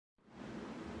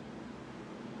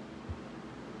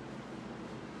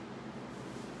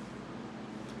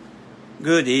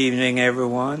Good evening,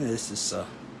 everyone. This is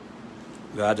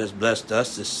God has blessed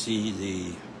us to see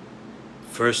the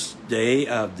first day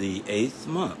of the 8th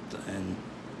month, and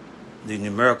the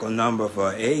numerical number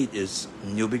for 8 is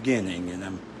new beginning.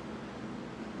 And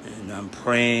I'm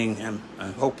praying, and I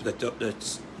hope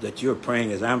that you're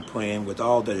praying as I'm praying with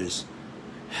all that is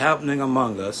happening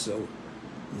among us. So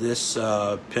this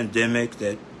pandemic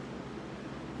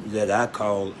that I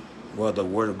call, well, the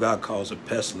Word of God calls a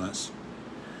pestilence.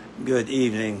 Good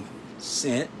evening,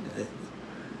 Sint.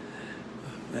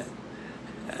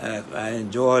 I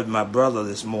enjoyed my brother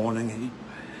this morning.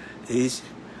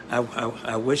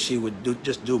 I wish he would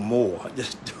do more.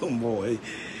 Just do more.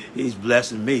 He's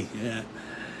blessing me,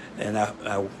 and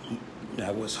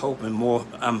I was hoping more.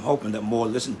 I'm hoping that more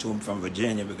listen to him from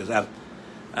Virginia, because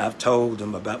I've told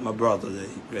him about my brother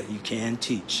that he can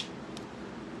teach.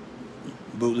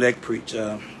 Bootleg preach.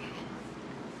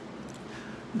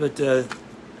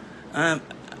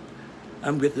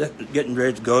 I'm getting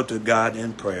ready to go to God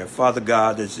in prayer. Father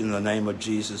God, it's in the name of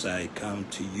Jesus I come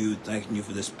to you, thanking you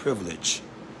for this privilege.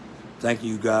 Thank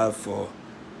you, God, for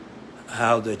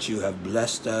how that you have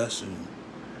blessed us, and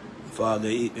Father,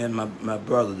 and my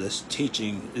brother that's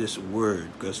teaching this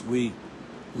word, because we,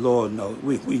 Lord, know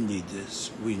we need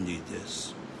this. We need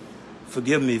this.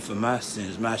 Forgive me for my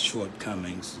sins, my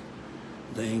shortcomings,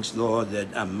 things, Lord,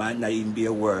 that I might not even be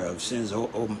aware of, sins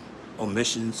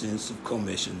omission, sins of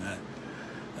commission.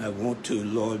 I want to,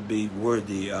 Lord, be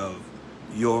worthy of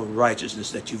your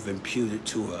righteousness that you've imputed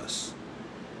to us.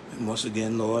 And once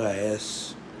again, Lord, I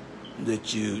ask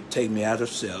that you take me out of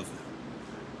self.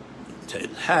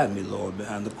 Hide me, Lord,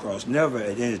 behind the cross. Never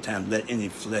at any time let any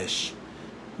flesh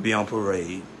be on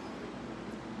parade.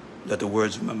 Let the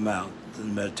words of my mouth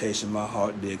and the meditation of my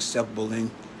heart be acceptable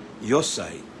in your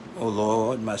sight, O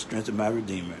Lord, my strength and my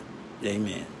Redeemer.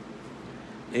 Amen.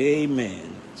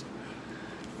 Amen.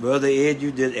 Brother Ed,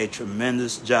 you did a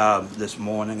tremendous job this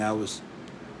morning. I was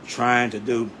trying to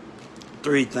do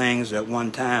 3 things at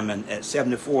one time, and at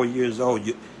 74 years old,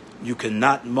 you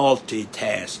cannot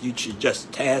multitask. You should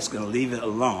just task and leave it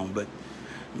alone. But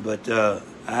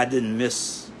I didn't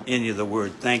miss any of the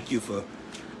word. Thank you for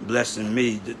blessing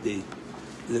me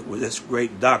with this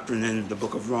great doctrine in the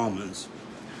book of Romans.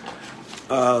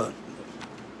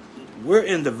 We're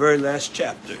in the very last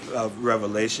chapter of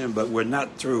Revelation, but we're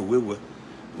not through.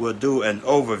 We'll do an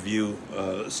overview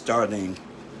starting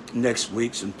next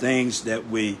week, some things that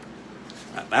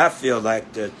I feel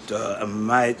like that I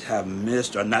might have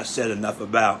missed or not said enough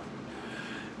about.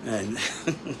 And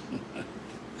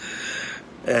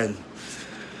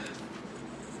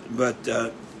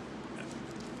but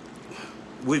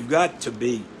we've got to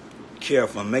be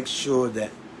careful, make sure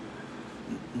that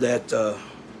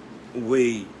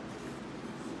we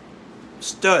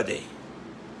study,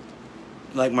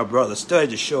 like my brother, study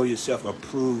to show yourself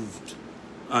approved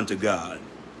unto God.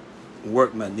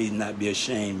 Workmen need not be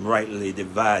ashamed, rightly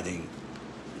dividing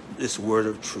this word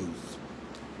of truth.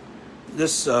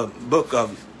 This book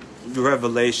of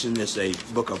Revelation is a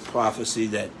book of prophecy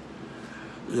that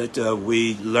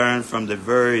we learn from the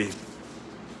very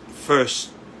first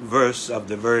verse of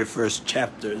the very first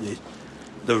chapter,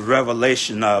 the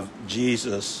revelation of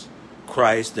Jesus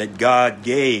Christ that God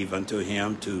gave unto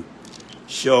him to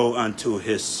show unto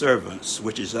his servants,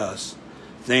 which is us,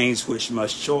 things which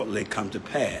must shortly come to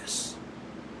pass.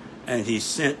 And he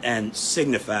sent and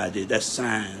signified it as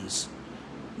signs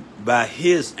by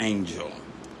his angel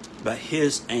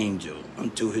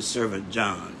unto his servant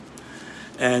John.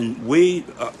 And we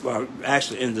are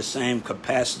actually in the same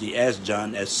capacity as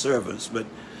John, as servants, but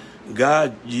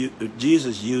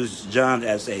Jesus used John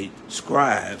as a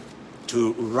scribe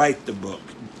to write the book.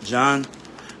 John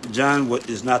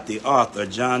is not the author.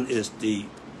 John is the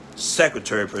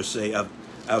secretary, per se,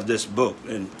 of this book.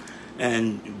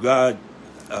 And God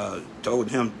told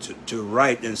him to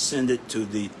write and send it to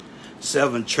the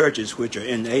 7 churches which are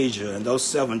in Asia. And those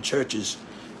 7 churches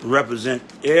represent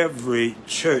every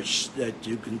church that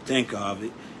you can think of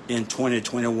in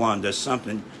 2021. There's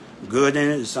something good in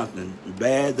it, there's something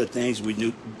bad, the things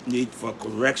we need for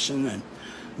correction.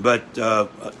 But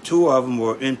 2 of them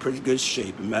were in pretty good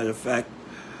shape. As a matter of fact,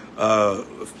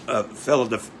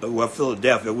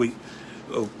 Philadelphia,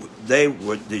 they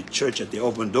were the church at the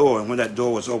open door, and when that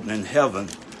door was open in heaven,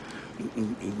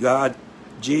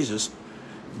 Jesus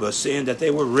was saying that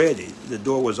they were ready. The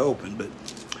door was open.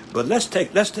 But let's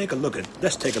take a look at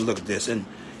this, and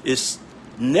it's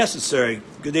necessary.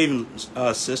 Good evening,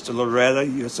 Sister Loretta.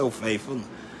 You're so faithful,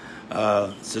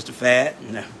 Sister Fat.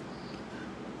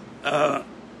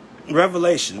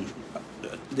 Revelation,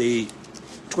 the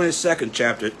 22nd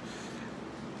chapter,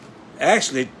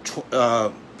 actually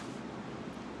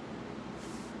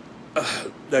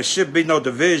there should be no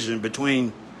division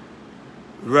between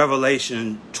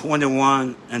Revelation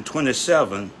 21 and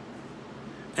 27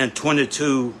 and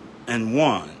 22 and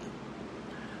 1.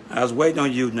 I was waiting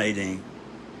on you, Nadine,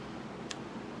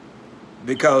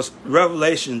 because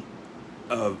Revelation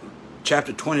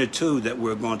chapter 22 that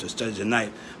we're going to study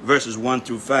tonight, verses 1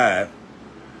 through 5,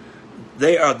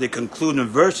 they are the concluding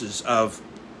verses of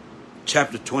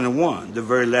chapter 21, the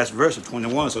very last verse of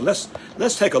 21. So let's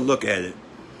take a look at it.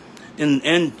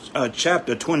 In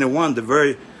chapter 21, the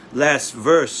very last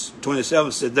verse,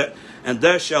 27, said that, and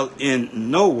there shall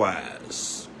in no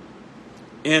wise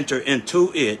enter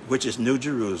into it, which is New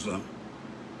Jerusalem,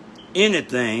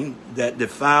 anything that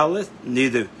defileth,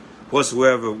 neither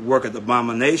whatsoever worketh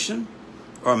abomination,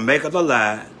 or maketh a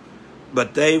lie,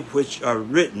 but they which are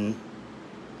written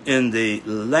in the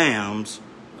Lamb's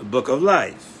book of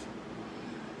life.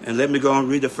 And let me go and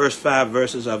read the first 5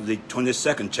 verses of the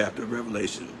 22nd chapter of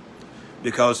Revelation.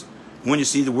 Because when you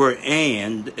see the word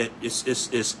 "and,"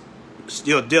 it's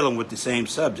still dealing with the same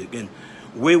subject. And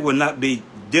we will not be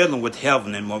dealing with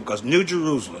heaven anymore, because New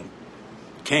Jerusalem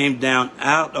came down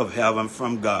out of heaven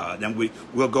from God. And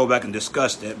we'll go back and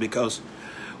discuss that, because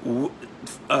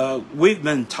we've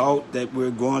been taught that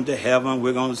we're going to heaven,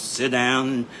 we're going to sit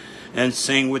down and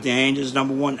sing with the angels.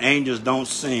 Number one, angels don't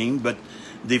sing, but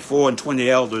the 4 and 20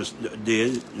 elders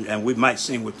did, and we might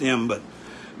sing with them, but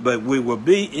we will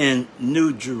be in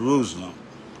New Jerusalem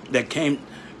that came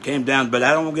down. But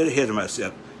I don't want to get ahead of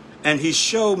myself. And he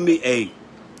showed me a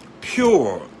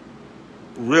pure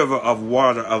river of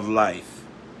water of life,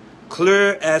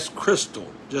 clear as crystal,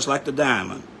 just like the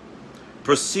diamond,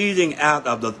 proceeding out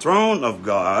of the throne of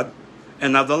God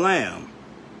and of the Lamb.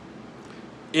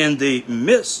 In the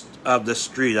midst of the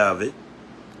street of it,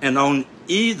 and on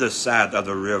either side of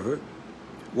the river,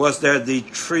 was there the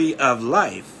tree of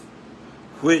life,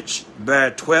 which bare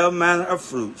 12 manner of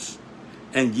fruits,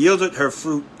 and yielded her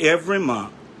fruit every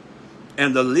month.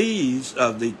 And the leaves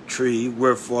of the tree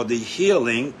were for the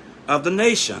healing of the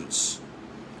nations.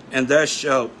 And there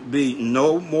shall be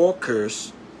no more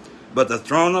curse, but the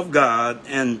throne of God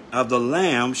and of the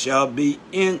Lamb shall be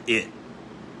in it.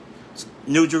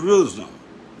 New Jerusalem,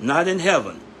 not in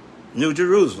heaven, New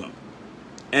Jerusalem.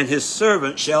 And his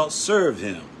servant shall serve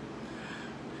him.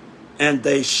 And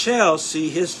they shall see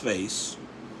his face,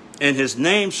 and his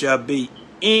name shall be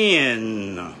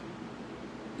in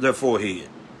their forehead.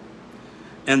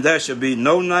 And there shall be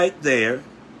no night there.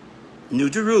 New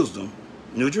Jerusalem,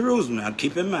 now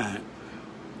keep in mind.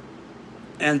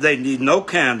 And they need no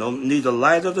candle, neither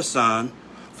light of the sun,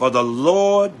 for the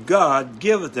Lord God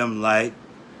giveth them light,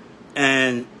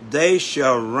 and they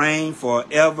shall reign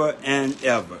forever and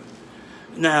ever.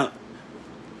 Now,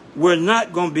 we're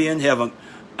not going to be in heaven.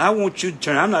 I want you to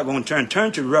turn, I'm not going to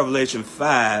turn to Revelation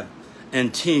 5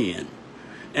 and 10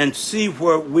 and see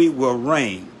where we will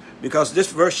reign. Because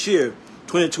this verse here,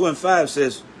 22 and 5,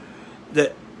 says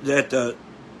that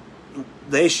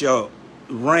they shall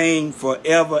reign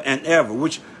forever and ever,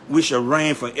 which we shall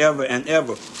reign forever and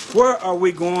ever. Where are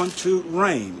we going to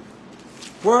reign?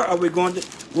 Where are we going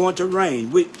to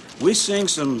reign? We sing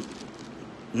some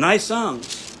nice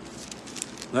songs,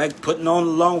 like putting on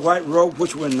the long white robe,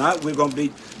 which we're not. We're going to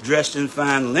be dressed in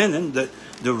fine linen.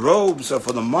 The robes are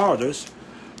for the martyrs.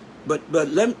 But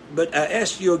I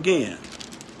ask you again,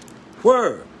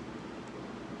 where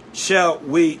shall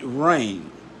we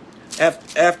reign?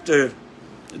 After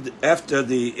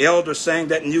the elder sang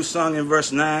that new song in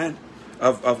verse 9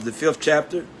 of the 5th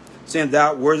chapter, saying, "Thou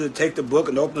art worthy to take the book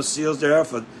and open the seals thereof,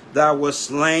 for thou wast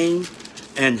slain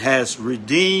and hast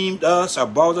redeemed us," or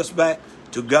brought us back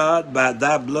to God by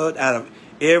thy blood out of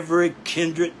every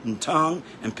kindred and tongue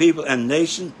and people and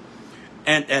nation.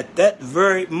 And at that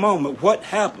very moment, what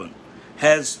happened?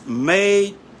 Has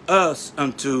made us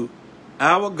unto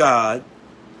our God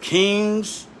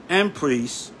kings and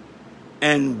priests,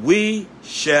 and we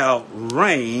shall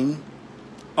reign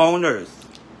on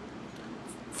earth.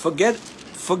 Forget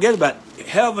about it.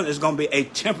 Heaven is going to be a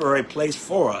temporary place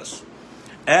for us.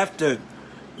 After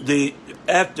the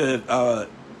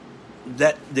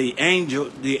angel,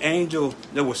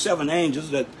 there were 7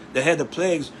 angels that had the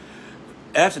plagues.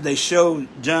 After they showed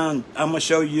John, I'm going to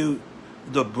show you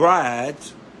the bride,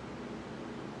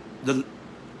 and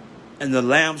the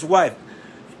Lamb's wife.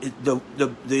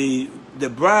 The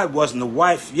bride wasn't the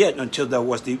wife yet until there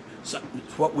was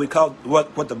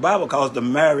what the Bible calls the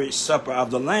marriage supper of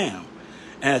the Lamb.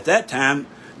 And at that time,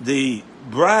 the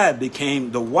bride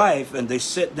became the wife, and they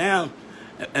sat down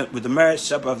with the marriage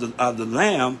supper of the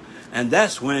Lamb. And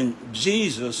that's when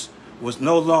Jesus was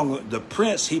no longer the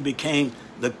prince. He became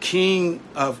the King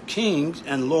of Kings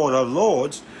and Lord of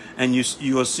Lords, and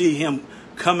you will see him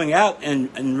coming out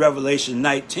in Revelation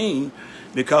 19,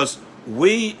 because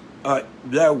we are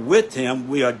there with him.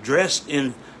 We are dressed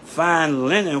in fine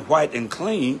linen, white and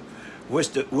clean,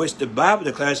 which the Bible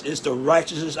declares is the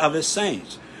righteousness of his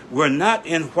saints. We're not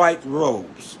in white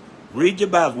robes. Read your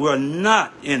Bible. We're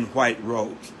not in white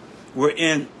robes. We're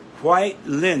in white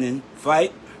linen,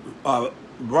 bright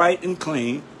and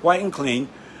clean, white and clean,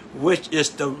 which is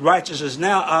the righteousness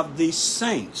now of these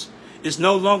saints. It's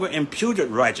no longer imputed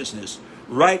righteousness.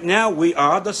 Right now we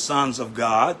are the sons of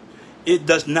God. It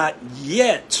does not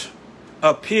yet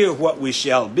appear what we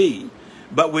shall be,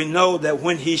 but we know that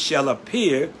when he shall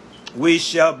appear, we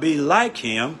shall be like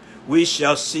him. We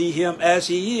shall see him as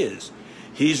he is.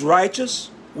 He's righteous,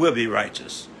 we'll be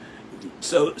righteous.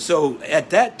 So at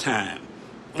that time,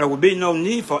 there will be no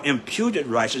need for imputed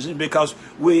righteousness, because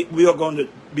we are going to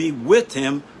be with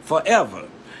him forever.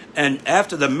 And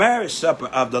after the marriage supper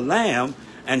of the Lamb,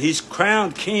 and he's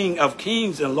crowned King of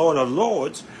Kings and Lord of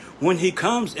Lords, when he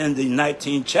comes in the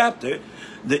 19th chapter,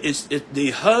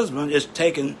 the husband is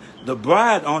taking the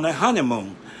bride on a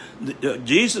honeymoon.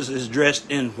 Jesus is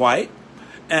dressed in white,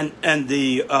 and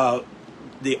the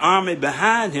army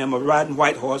behind him are riding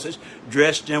white horses,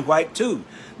 dressed in white too.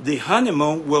 The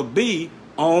honeymoon will be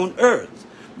on earth.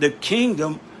 The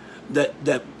kingdom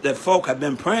that folk have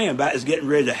been praying about is getting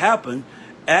ready to happen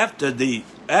after the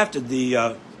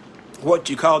what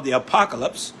you call the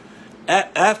apocalypse,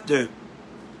 after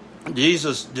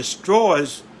Jesus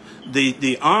destroys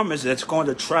the armies that's going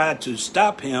to try to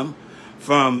stop him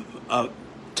from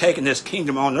taking this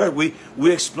kingdom on earth.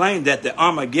 We explained that the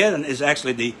Armageddon is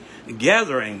actually the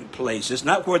gathering place. It's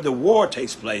not where the war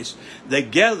takes place. They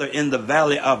gather in the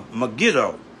valley of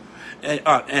Megiddo, and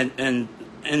I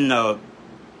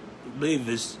believe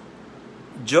it's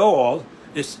Joel.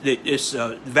 It's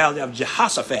the valley of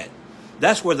Jehoshaphat.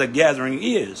 That's where the gathering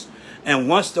is. And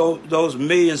once those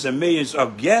millions and millions are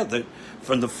gathered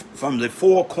from the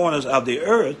four corners of the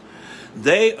earth,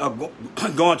 they are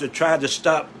going to try to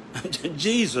stop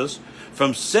Jesus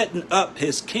from setting up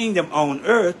his kingdom on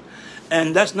earth,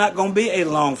 and that's not going to be a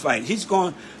long fight. He's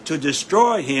going to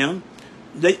destroy him,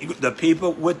 the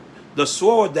people, with the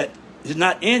sword that is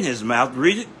not in his mouth.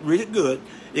 Read it good.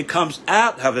 It comes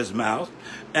out of his mouth,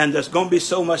 and there's going to be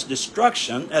so much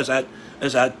destruction, as I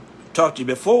talked to you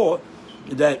before,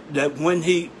 that when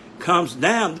he comes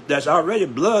down, there's already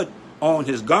blood on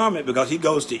his garment, because he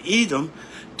goes to Edom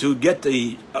to get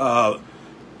the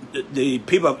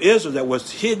people of Israel that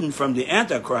was hidden from the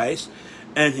Antichrist,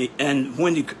 and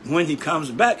when he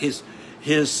comes back, he's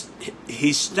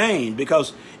stained,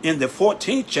 because in the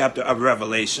 14th chapter of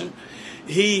Revelation,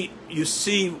 you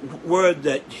see where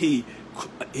that he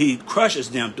crushes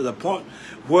them to the point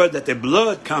where that the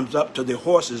blood comes up to the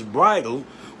horse's bridle,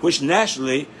 which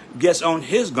naturally gets on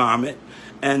his garment,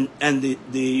 and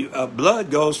the blood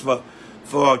goes for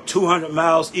 200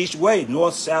 miles each way,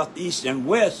 north, south, east, and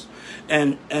west,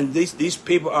 and these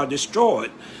people are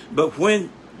destroyed. But when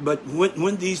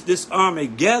this army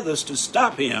gathers to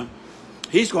stop him,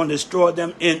 he's going to destroy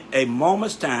them in a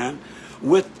moment's time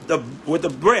with the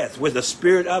breath, with the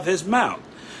spirit of his mouth.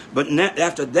 But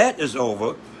after that is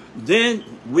over, then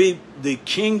the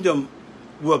kingdom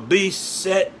will be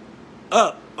set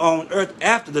up on earth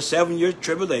after the 7-year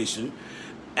tribulation,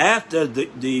 after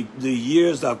the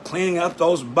years of cleaning up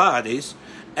those bodies,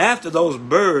 after those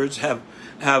birds have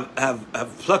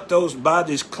plucked those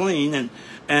bodies clean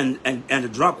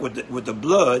and drunk with the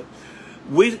blood.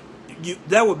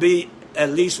 There will be at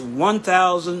least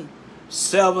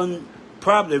 1,007,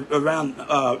 probably around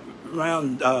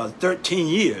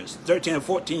 13 or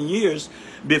 14 years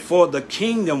before the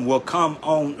kingdom will come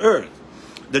on earth.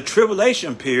 The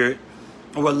tribulation period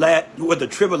will last, the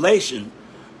tribulation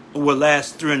will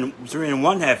last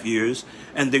 3.5 years,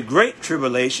 and the great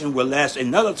tribulation will last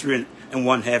another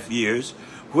 3.5 years,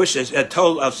 which is a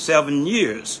total of 7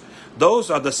 years.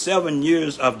 Those are the 7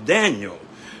 years of Daniel,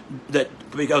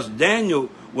 because Daniel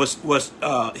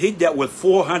he dealt with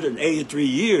 483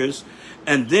 years,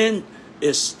 and then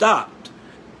it stopped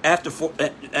after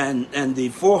and the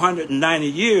 490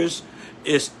 years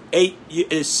is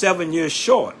 7 years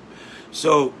short.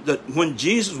 So when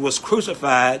Jesus was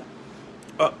crucified,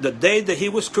 the day that he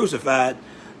was crucified,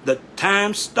 the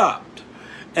time stopped,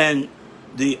 and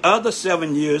the other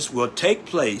 7 years will take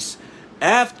place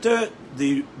after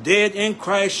the dead in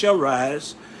Christ shall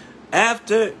rise,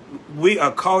 after we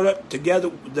are caught up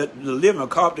together, the living are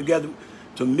caught up together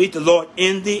to meet the Lord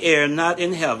in the air, not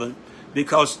in heaven,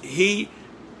 because he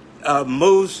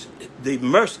moves the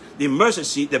mercy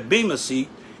seat, the bema seat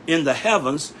in the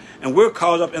heavens, and we're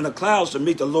caught up in the clouds to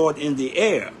meet the Lord in the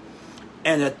air.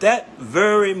 And at that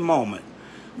very moment,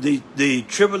 the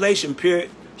tribulation period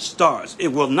starts. It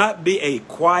will not be a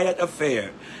quiet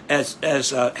affair, as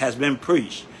has been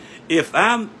preached. If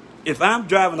I'm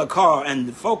driving a car and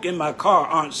the folk in my car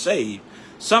aren't saved,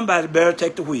 somebody better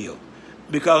take the wheel,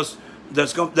 because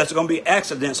there's going to be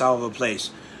accidents all over the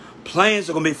place. Planes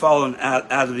are going to be falling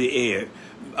out of the air.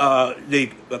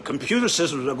 The computer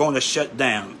systems are going to shut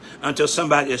down until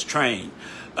somebody is trained.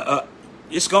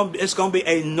 It's going to be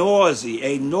a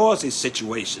noisy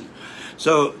situation.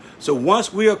 So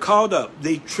once we are caught up,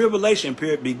 the tribulation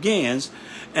period begins,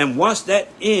 and once that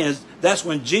ends, that's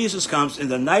when Jesus comes in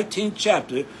the 19th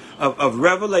chapter of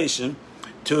Revelation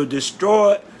to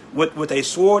destroy with a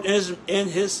sword in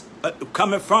his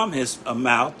coming from his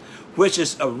mouth, which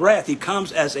is a wrath. He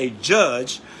comes as a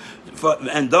judge,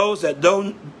 and those that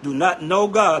do not know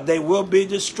God, they will be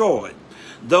destroyed.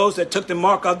 Those that took the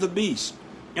mark of the beast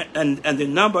and the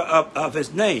number of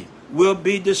his name will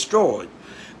be destroyed.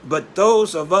 But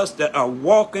those of us that are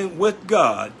walking with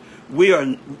God,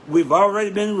 we've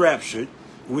already been raptured.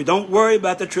 We don't worry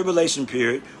about the tribulation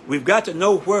period. We've got to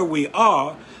know where we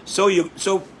are, so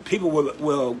people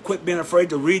will quit being afraid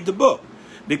to read the book,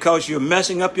 because you're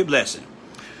messing up your blessing.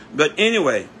 But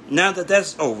anyway, now that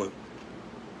that's over,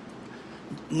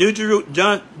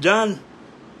 John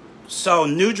saw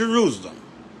New Jerusalem,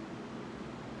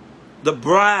 the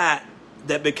bride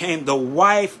that became the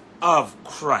wife of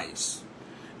Christ.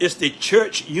 It's the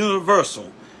church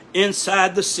universal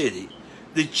inside the city.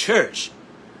 The church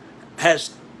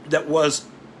that was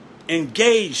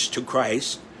engaged to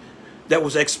Christ, that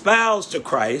was espoused to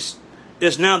Christ,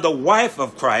 is now the wife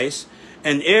of Christ,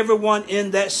 and everyone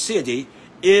in that city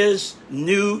is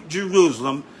New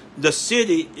Jerusalem. The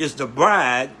city is the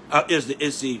bride, is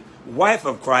the wife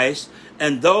of Christ,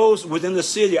 and those within the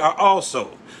city are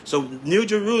also. So New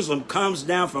Jerusalem comes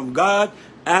down from God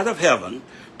out of heaven,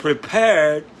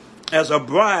 prepared as a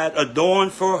bride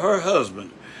adorned for her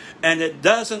husband. And it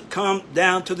doesn't come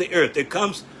down to the earth. It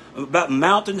comes about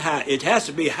mountain high. It has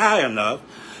to be high enough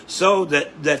so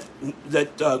that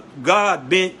God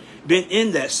being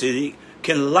in that city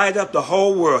can light up the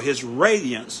whole world. His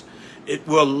radiance, it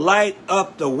will light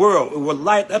up the world. It will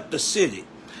light up the city.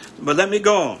 But let me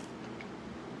go on.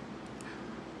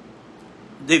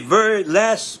 The very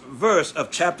last verse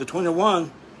of chapter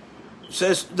 21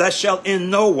 says, "Thou shalt in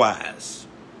no wise,"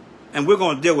 and we're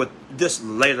going to deal with this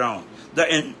later on, that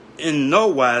in no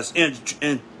wise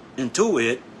into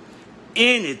it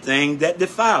anything that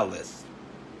defileth,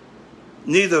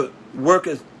 neither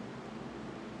worketh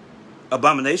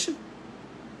abomination,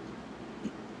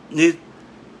 neither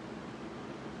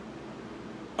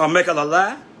or maketh a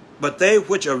lie, but they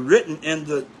which are written in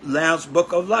the Lamb's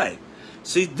book of life.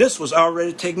 See, this was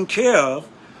already taken care of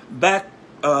back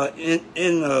in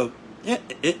the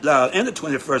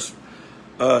 21st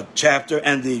chapter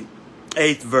and the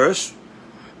 8th verse,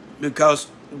 because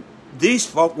these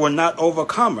folk were not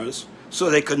overcomers, so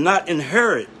they could not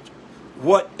inherit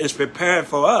what is prepared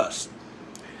for us.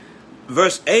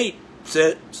 Verse 8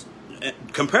 says,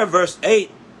 compare verse 8,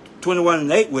 21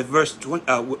 and 8 with verse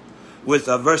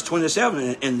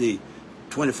 27 in the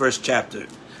 21st chapter.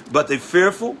 But the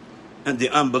fearful and the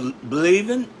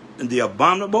unbelieving and the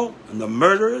abominable and the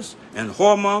murderers and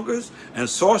whoremongers and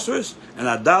sorcerers and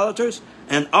idolaters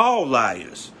and all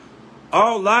liars.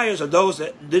 All liars are those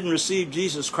that didn't receive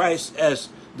Jesus Christ as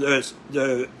their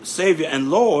Savior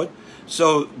and Lord.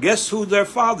 So guess who their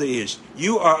father is?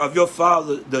 You are of your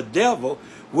father, the devil,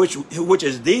 which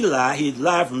is the lie. He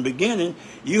lied from the beginning.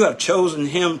 You have chosen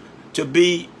him to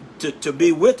be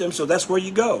with him, so that's where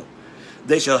you go.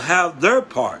 They shall have their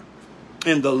part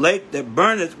in the lake that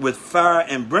burneth with fire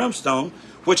and brimstone,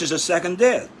 which is the second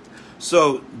death.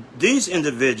 So these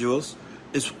individuals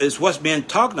is what's being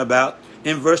talked about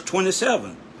in verse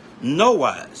 27. No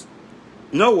wise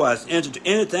enter into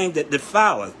anything that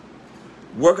defileth,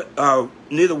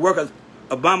 neither worketh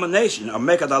abomination or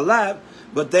maketh a lie,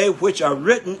 but they which are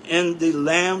written in the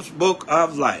Lamb's book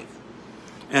of life.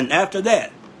 And after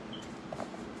that,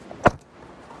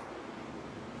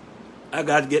 I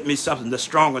got to get me something that's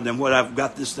stronger than what I've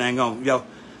got this thing on.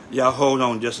 Y'all hold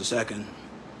on just a second.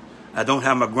 I don't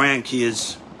have my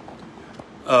grandkids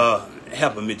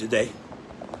helping me today.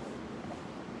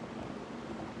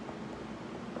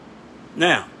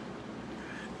 Now,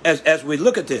 as we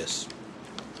look at this,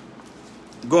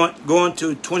 going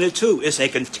to 22, it's a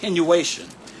continuation.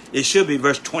 It should be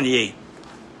verse 28.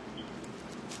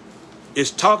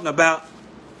 It's talking about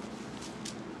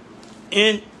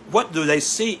what do they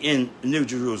see in New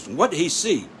Jerusalem? What did he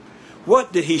see?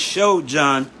 What did he show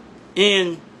John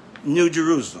in New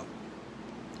Jerusalem?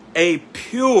 a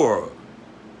pure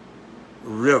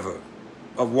river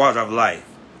of water of life,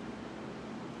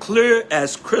 clear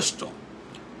as crystal,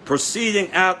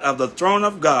 proceeding out of the throne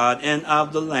of God and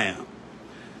of the Lamb.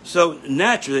 So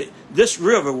naturally, this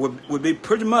river would be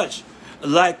pretty much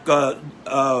like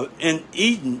in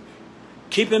Eden.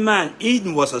 Keep in mind,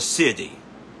 Eden was a city.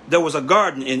 There was a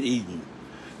garden in Eden.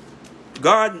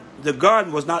 The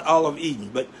garden was not all of Eden,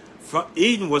 but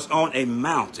Eden was on a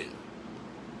mountain.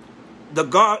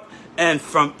 And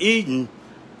from Eden,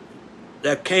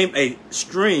 there came a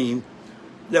stream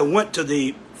that went to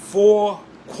the four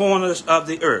corners of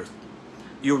the earth.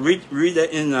 You read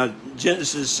that in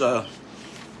Genesis. I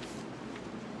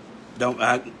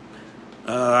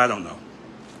don't know.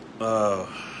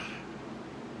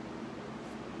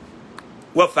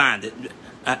 We'll find it.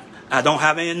 I don't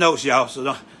have any notes, y'all.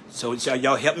 So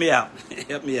y'all help me out.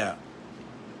 Help me out.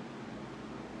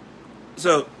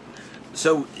 So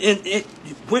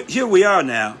here we are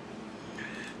now.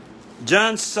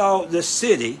 John saw this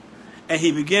city, and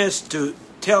he begins to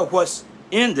tell what's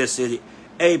in this city: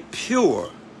 a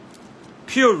pure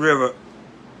river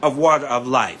of water of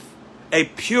life. A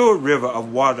pure river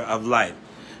of water of life.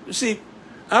 You see,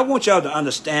 I want y'all to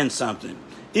understand something.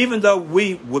 Even though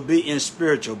we would be in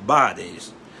spiritual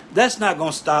bodies, that's not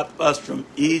going to stop us from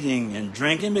eating and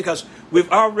drinking, because we've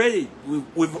already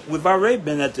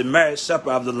been at the marriage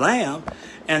supper of the Lamb,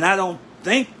 and I don't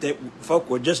think that folk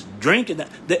were just drinking.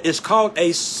 That it's called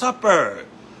a supper,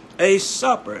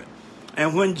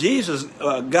 And when Jesus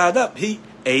got up, he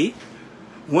ate.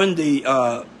 When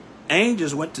the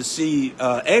angels went to see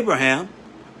Abraham,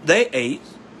 they ate.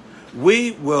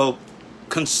 We will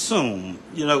consume,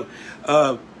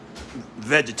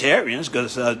 vegetarians,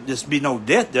 because there's be no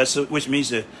death there, so, which means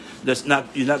that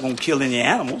you're not going to kill any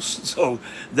animals. So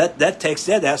that takes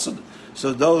that out.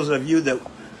 So those of you that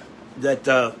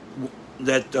are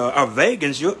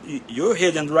vegans, you're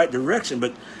heading in the right direction.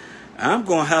 But I'm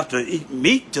going to have to eat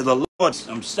meat to the Lord,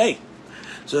 some steak.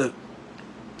 So,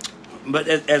 but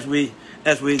as we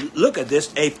look at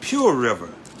this, a pure river,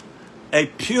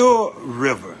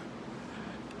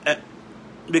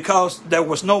 because there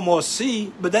was no more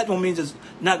sea, but that don't mean there's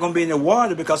not going to be any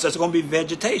water, because there's going to be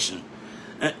vegetation,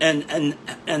 and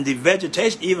the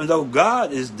vegetation, even though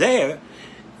God is there,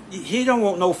 He don't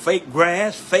want no fake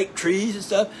grass, fake trees and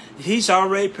stuff. He's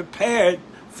already prepared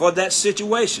for that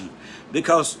situation,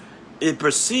 because it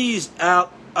proceeds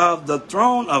out of the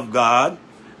throne of God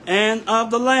and of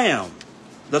the Lamb.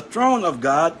 The throne of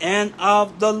God and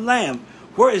of the Lamb.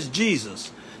 Where is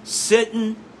Jesus?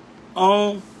 Sitting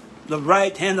on the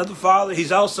right hand of the Father.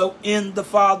 He's also in the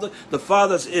Father. The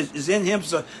Father is in him.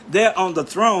 So they're on the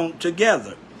throne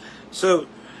together. So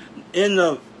in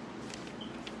the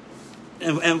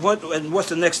what's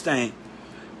the next thing?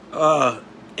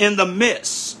 In the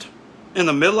midst, in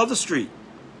the middle of the street.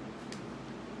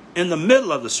 In the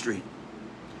middle of the street.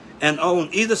 And on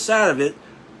either side of it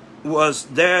was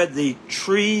there the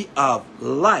tree of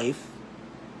life,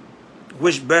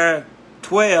 which bare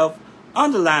 12,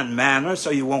 underlined manner,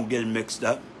 so you won't get it mixed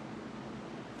up.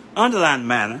 Underlined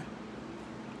manner.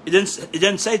 It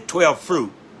didn't say 12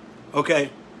 fruit, okay?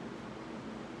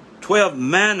 12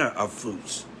 manner of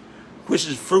fruits, which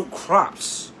is fruit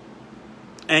crops,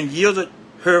 and yielded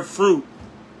her fruit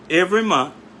every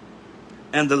month,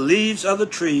 and the leaves of the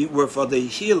tree were for the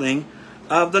healing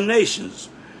of the nations.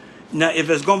 Now, if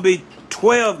it's going to be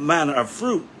 12 manner of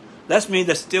fruit, that means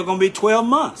there's still going to be 12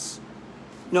 months.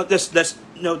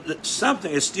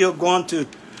 Something is still going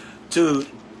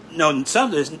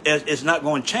something is not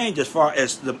going to change as far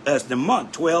as the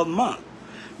month, 12 month,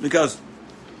 because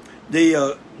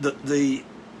the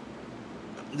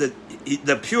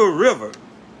pure river,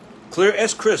 clear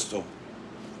as crystal,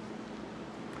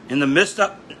 in the midst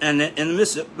of it,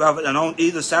 and on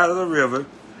either side of the river,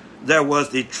 there was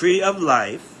the tree of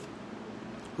life,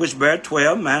 which bare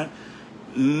 12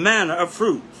 manner of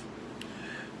fruit.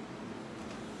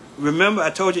 Remember, I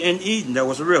told you in Eden there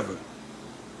was a river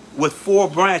with 4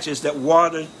 branches that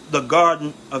watered the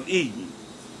Garden of Eden.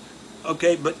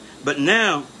 Okay, but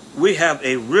now we have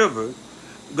a river.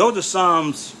 Go to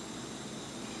Psalms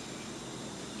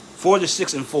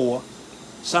 46 and 4.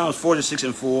 Psalms 46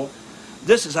 and 4.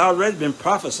 This has already been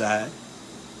prophesied.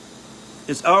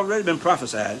 It's already been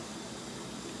prophesied.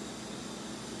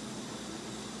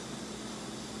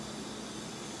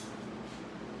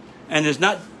 And it's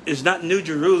not New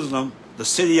Jerusalem, the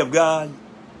city of God.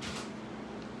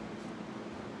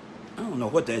 I don't know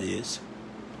what that is.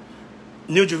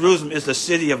 New Jerusalem is the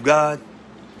city of God.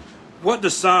 What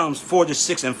does Psalms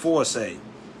 46 and 4 say?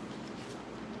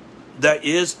 There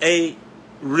is a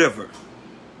river.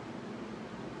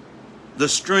 the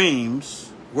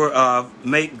streams whereof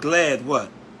make glad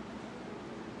what?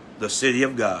 The city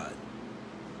of God.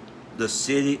 The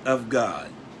city of God.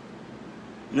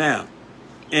 Now,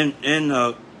 in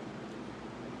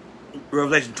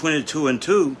Revelation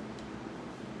 22:2,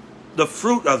 the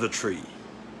fruit of the tree,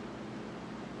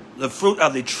 the fruit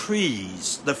of the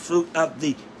trees, the fruit of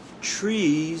the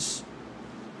trees.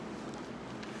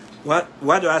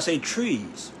 Why do I say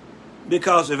trees?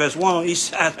 Because if there's one on each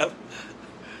side of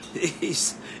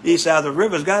the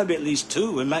river, it's got to be at least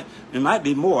two. It might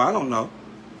be more. I don't know.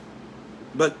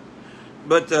 But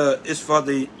it's for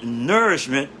the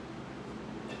nourishment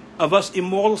of us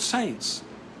immortal saints.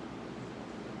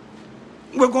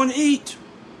 We're going to eat.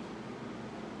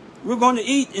 We're going to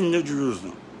eat in New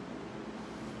Jerusalem.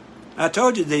 I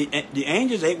told you the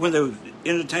angels ate when they were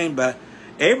entertained by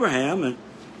Abraham,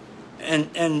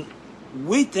 and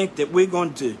we think that we're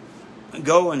going to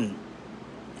go and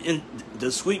in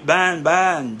the sweet by and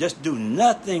by and just do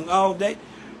nothing all day.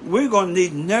 We're going to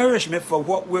need nourishment for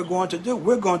what we're going to do.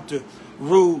 We're going to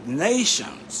rule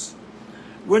nations.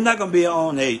 We're not going to be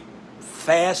on a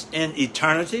fast in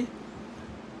eternity.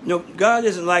 No, God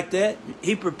isn't like that.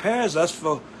 He prepares us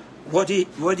for what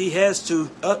he has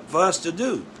for us to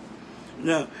do.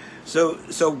 Now,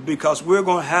 so because we're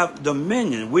going to have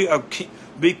dominion, we are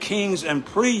be kings and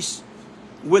priests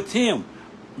with him.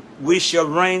 We shall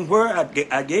reign where?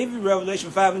 I gave you Revelation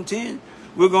 5:10.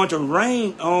 We're going to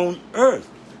reign on earth.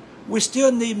 We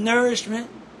still need nourishment.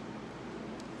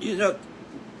 You know,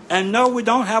 and no, we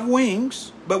don't have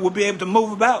wings, but we'll be able to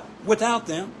move about without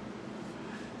them.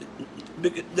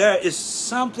 There is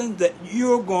something that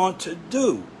you're going to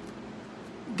do.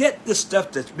 Get the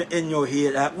stuff that's been in your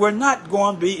head out. We're not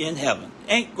going to be in heaven.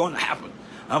 Ain't going to happen.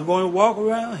 I'm going to walk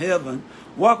around heaven.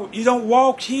 You don't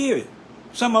walk here.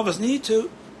 Some of us need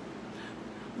to.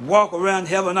 Walk around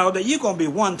heaven all day. You're going to be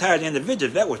one tired individual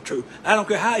if that was true. I don't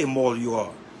care how immoral you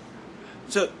are.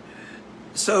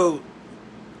 So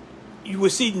you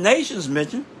will see nations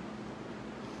mentioned,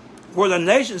 where the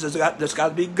nations there's got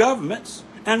to be governments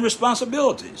and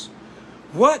responsibilities.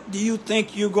 What do you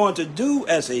think you're going to do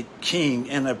as a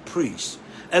king and a priest?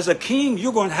 As a king,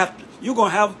 you're going to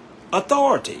have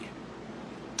authority.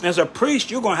 As a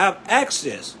priest, you're going to have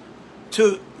access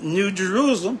to New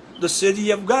Jerusalem, the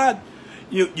city of God.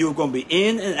 You're going to be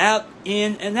in and out,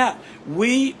 in and out.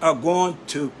 We are going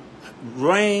to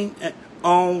reign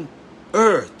on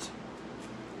earth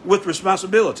with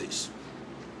responsibilities.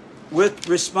 With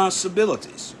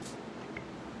responsibilities.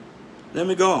 Let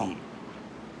me go on.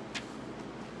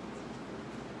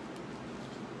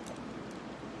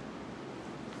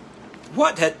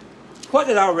 What had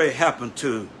already happened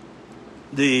to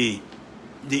the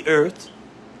earth?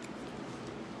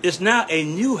 It's now a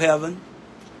new heaven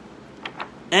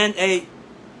and a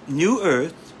new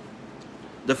earth.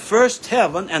 The first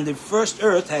heaven and the first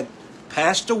earth had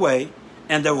passed away,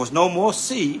 and there was no more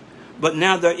sea, but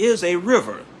now there is a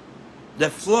river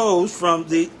that flows from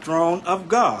the throne of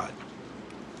God.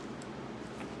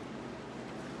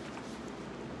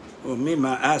 Well, me and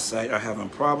my eyesight are having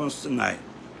problems tonight.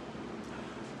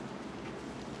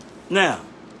 Now,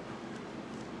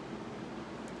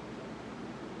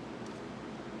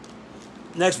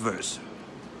 next verse.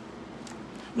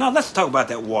 Now let's talk about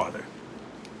that water.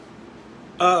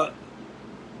 Go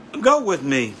with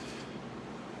me.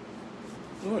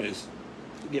 Where is?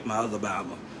 Get my other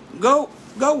Bible. Go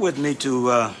with me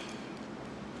to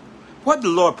what the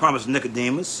Lord promised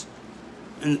Nicodemus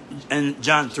in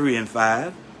John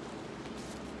 3:5.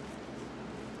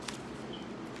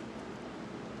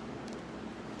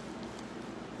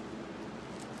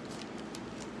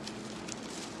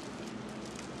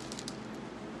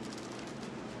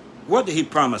 What did he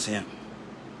promise him?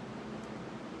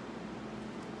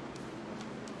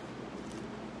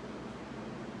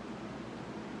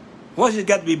 What's he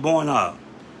got to be born of?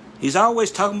 He's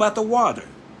always talking about the water.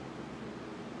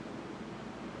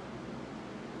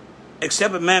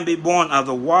 Except a man be born of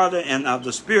the water and of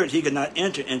the Spirit, he cannot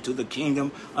enter into the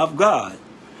kingdom of God.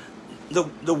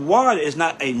 The water is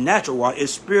not a natural water,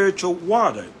 it's spiritual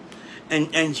water.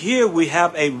 And here we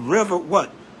have a river,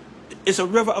 what? It's a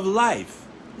river of life.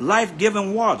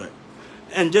 Life-giving water.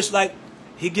 And just like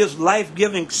he gives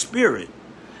life-giving spirit.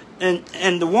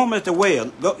 And the woman at the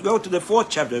well, go to the 4th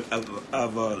chapter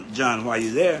of John while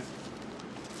you're there.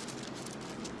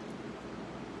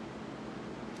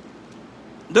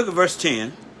 Look at verse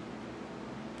 10.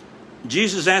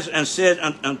 Jesus answered and said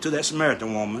unto that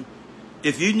Samaritan woman,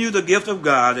 if you knew the gift of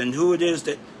God and who it is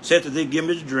that said to thee, give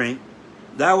me to drink,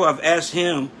 thou would have asked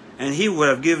him, and he would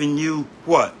have given you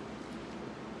what?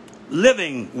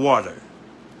 Living water.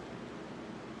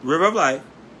 River of life.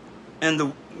 And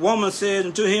the woman said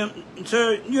unto him,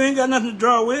 Sir, you ain't got nothing to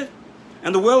draw with,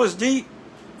 and the well is deep.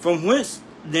 From whence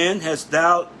then hast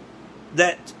thou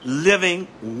that living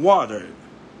water?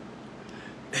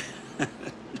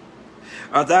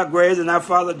 Art thou greater than our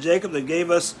father Jacob, that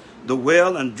gave us the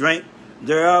well, and drank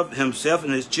thereof himself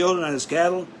and his children and his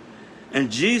cattle?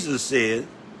 And Jesus said,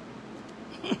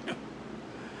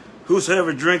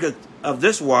 Whosoever drinketh of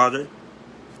this water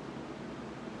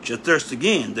shall thirst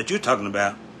again, that you're talking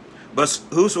about. But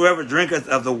whosoever drinketh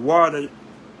of the water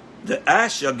that I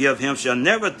shall give him shall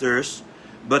never thirst,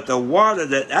 but the water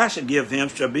that I shall give him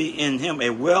shall be in him a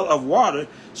well of water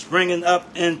springing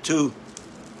up into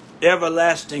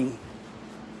everlasting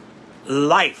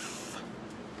life.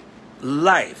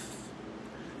 Life.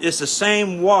 It's the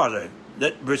same water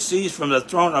that proceeds from the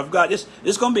throne of God.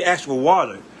 It's going to be actual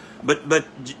water. But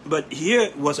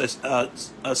here was a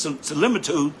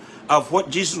similitude of what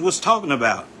Jesus was talking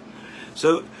about.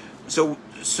 So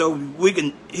we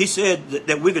can. He said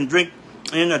that we can drink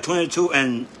in 22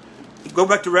 and go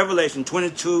back to Revelation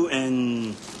 22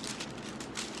 and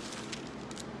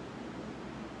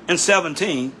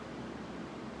 17.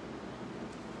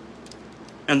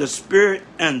 And the Spirit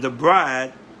and the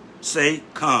bride say,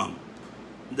 "Come."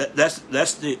 That's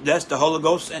the Holy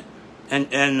Ghost and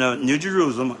New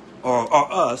Jerusalem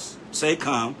or us say,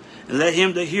 "Come," and let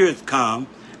him that heareth come,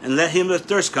 and let him that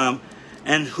thirst come,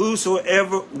 and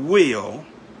whosoever will,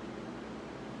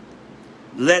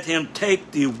 let him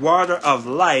take the water of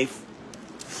life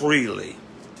freely.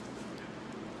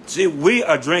 See, we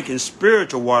are drinking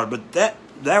spiritual water, but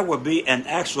that would be an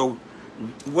actual.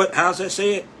 What? How's that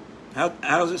say it? How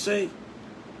does it say?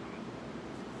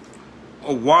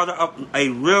 A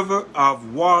river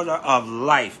of water of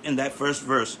life in that first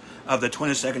verse of the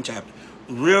 22nd chapter.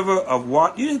 River of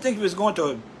water. You didn't think he was going to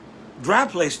a dry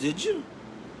place, did you?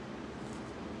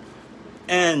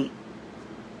 And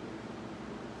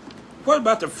what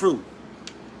about the fruit?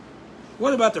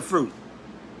 What about the fruit?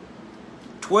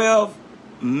 12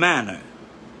 manner.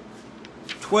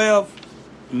 12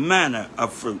 manner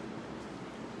of fruit.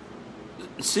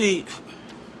 See,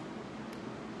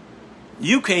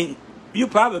 you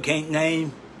probably can't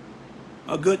name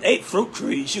a good 8 fruit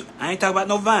trees. I ain't talking about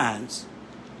no vines.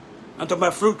 I'm talking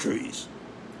about fruit trees.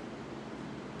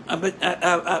 I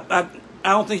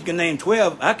don't think you can name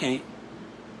 12. I can't.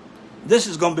 This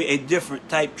is going to be a different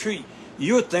type tree.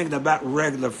 You're thinking about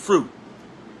regular fruit.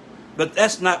 But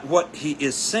that's not what he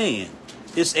is saying.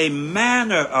 It's a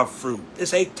manner of fruit.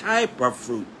 It's a type of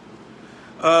fruit.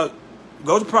 Go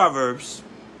to Proverbs.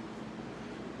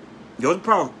 Go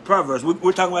to Proverbs.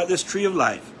 We're talking about this tree of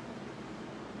life.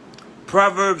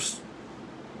 Proverbs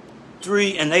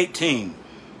 3 and 18.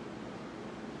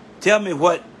 Tell me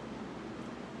what.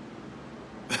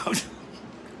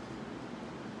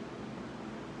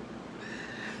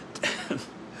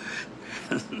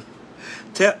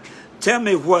 Tell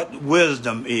me what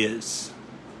wisdom is.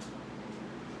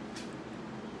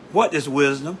 What is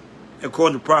wisdom?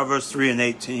 According to Proverbs 3 and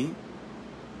 18.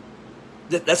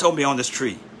 That's going to be on this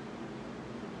tree.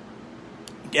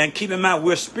 And keep in mind,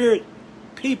 we're spirit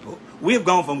people. We have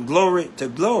gone from glory to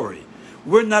glory.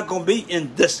 We're not going to be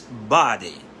in this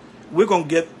body. We're going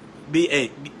to be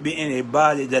in a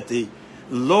body that the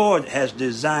Lord has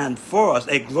designed for us,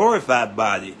 a glorified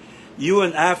body. You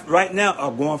and I right now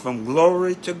are going from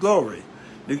glory to glory.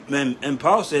 And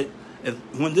Paul said,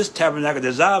 when this tabernacle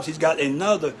dissolves, he's got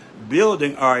another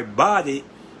building or a body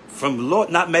from the Lord,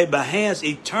 not made by hands,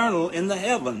 eternal in the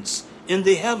heavens,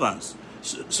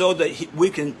 so that we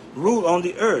can rule on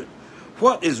the earth.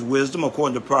 What is wisdom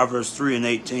according to Proverbs 3 and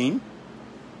 18?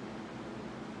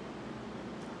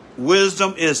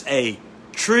 Wisdom is a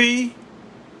tree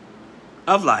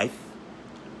of life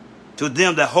to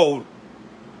them that hold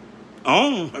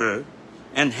on her,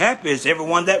 and happy is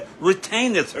everyone that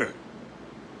retaineth her.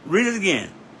 Read it again.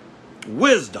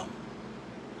 Wisdom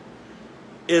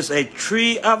is a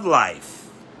tree of life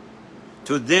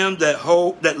to them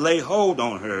that lay hold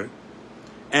on her,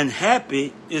 and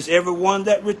happy is everyone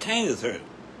that retaineth her.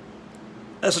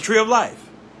 That's a tree of life.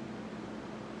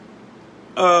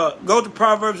 Go to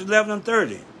Proverbs 11 and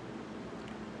 30.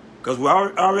 Because we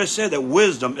already said that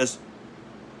wisdom is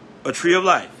a tree of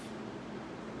life.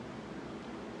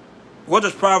 What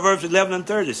does Proverbs 11 and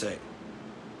 30 say?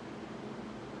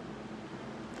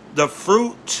 The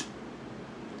fruit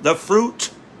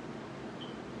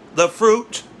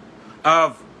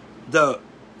of the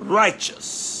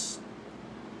righteous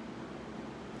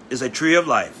is a tree of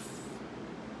life,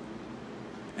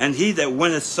 and he that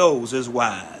winneth souls is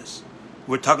wise.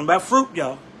 We're talking about fruit,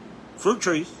 y'all. Fruit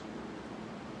trees.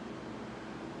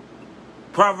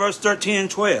 Proverbs 13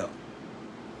 and 12.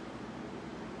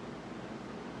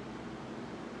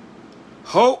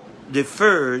 Hope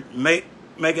deferred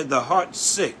maketh the heart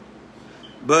sick,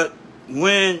 but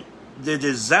when the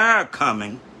desire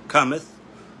cometh,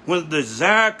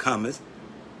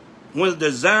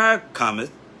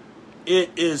 it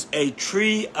is a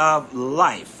tree of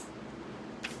life.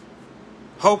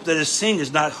 Hope that is seen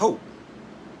is not hope.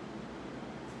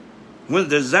 When the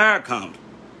desire comes.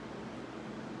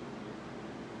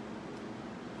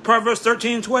 Proverbs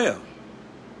 13:12.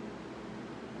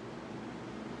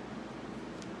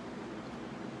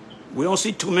 We don't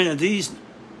see too many of these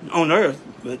on earth,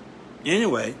 but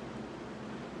anyway.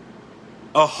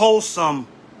 A wholesome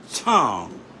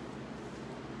tongue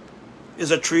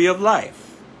is a tree of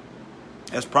life.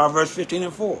 That's Proverbs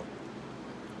 15:4.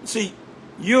 See,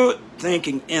 you're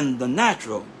thinking in the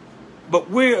natural, but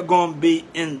we're going to be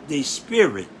in the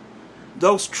spirit.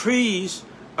 Those trees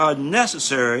are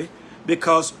necessary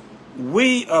because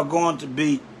we are going to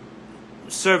be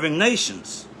serving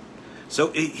nations.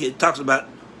 So he talks about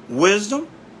wisdom,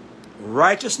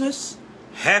 righteousness,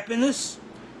 happiness,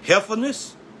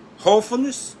 healthfulness,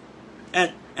 hopefulness,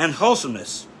 and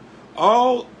wholesomeness.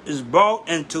 All is brought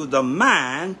into the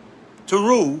mind to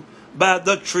rule by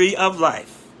the tree of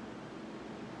life.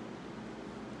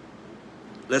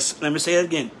 Let me say it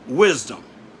again. Wisdom,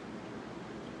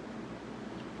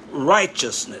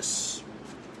 righteousness,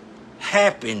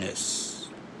 happiness,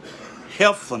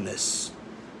 healthfulness,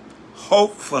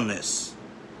 hopefulness,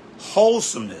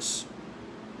 wholesomeness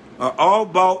are all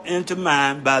brought into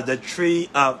mind by the tree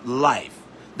of life.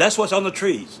 That's what's on the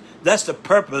trees. That's the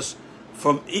purpose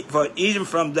for eating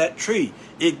from that tree.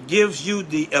 It gives you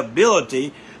the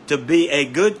ability to be a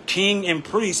good king and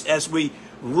priest as we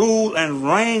rule and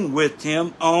reign with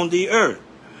him on the earth.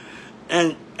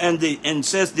 And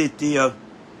says that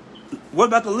what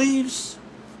about the leaves?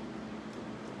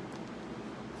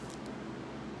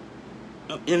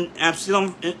 I'm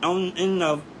still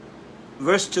in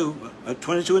verse 2,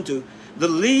 22 and 2. The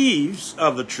leaves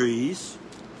of the trees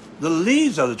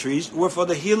were for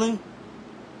the healing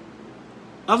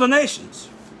of the nations.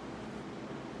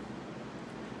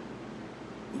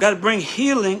 We've got to bring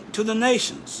healing to the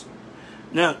nations.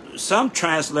 Now, some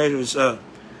translators,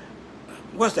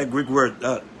 what's that Greek word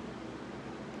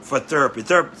for therapy?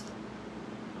 Therapy.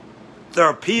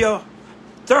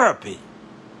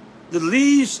 The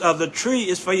leaves of the tree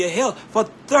is for your health, for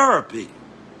therapy.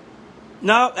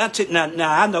 No, that's it. Now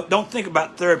I know. Don't think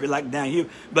about therapy like down here,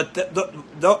 but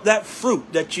that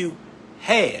fruit that you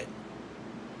had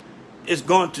is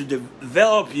going to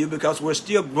develop you because we're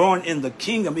still growing in the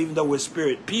kingdom, even though we're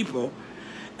spirit people,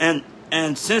 and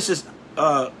since it's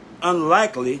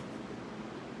unlikely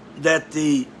that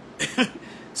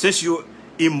since you're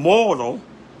immortal,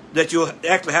 that you'll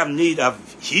actually have need of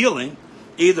healing,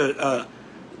 either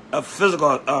a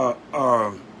physical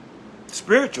or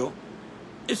spiritual.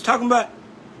 It's talking about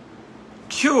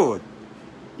cured.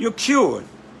 You're cured.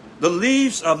 The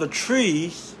leaves of the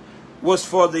trees was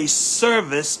for the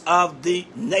service of the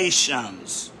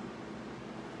nations.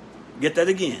 Get that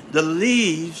again. The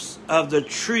leaves of the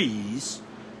trees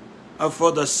are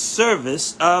for the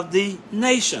service of the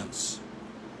nations.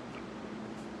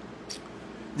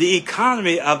 The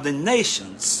economy of the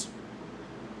nations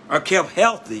are kept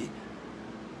healthy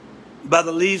by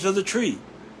the leaves of the tree.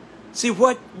 See,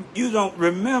 what you don't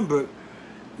remember,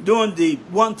 during the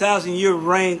 1,000-year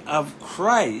reign of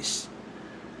Christ,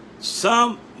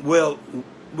 some will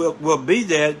be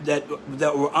there that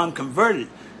were unconverted.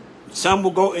 Some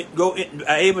will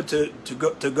are able to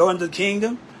go into the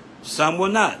kingdom. Some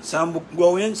will not. Some will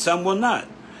go in. Some will not.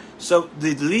 So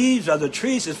the leaves of the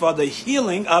trees is for the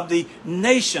healing of the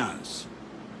nations,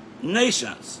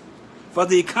 for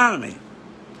the economy,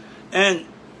 and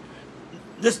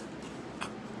this.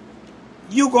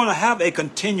 You're going to have a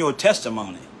continual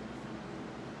testimony.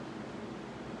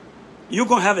 You're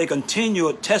going to have a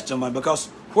continual testimony because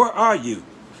where are you?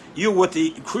 You're with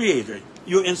the Creator.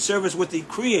 You're in service with the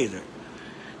Creator.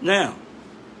 Now,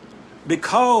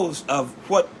 because of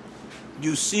what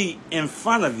you see in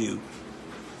front of you,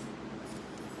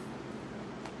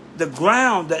 the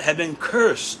ground that had been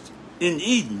cursed in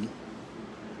Eden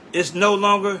is no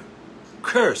longer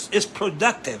cursed. It's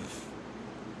productive.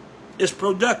 It's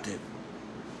productive.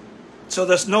 So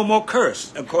there's no more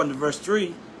curse, according to verse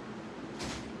 3.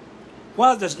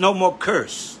 Why there's no more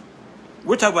curse?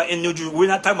 We're talking about in New Jerusalem. We're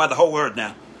not talking about the whole world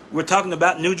now. We're talking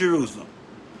about New Jerusalem.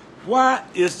 Why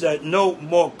is there no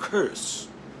more curse?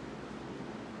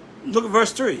 Look at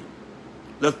verse 3.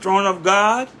 The throne of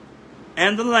God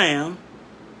and the Lamb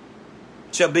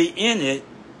shall be in it.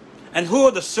 And who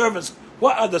are the servants?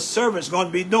 What are the servants going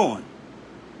to be doing?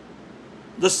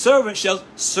 The servant shall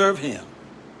serve him.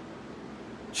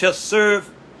 shall serve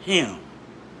him.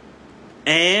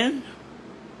 And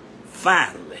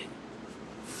finally,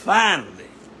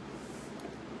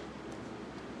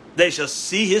 they shall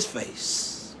see his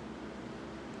face,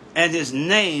 and his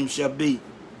name shall be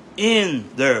in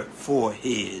their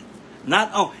forehead.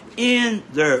 Not on, in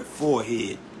their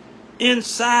forehead.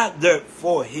 Inside their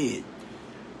forehead.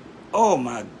 Oh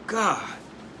my God.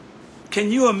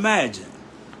 Can you imagine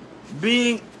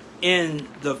being in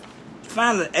the,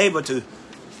 finally able to,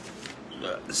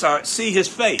 see his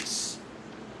face?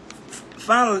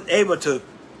 Finally able to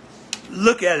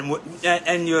look at him,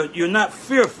 and you're not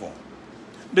fearful,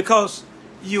 because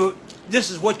this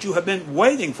is what you have been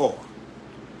waiting for.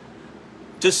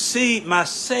 To see my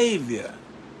Savior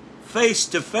face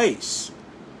to face.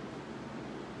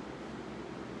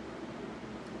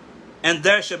 And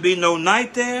there shall be no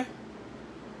night there.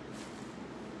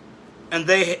 And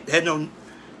they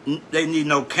need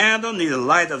no candle, neither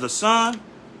light of the sun.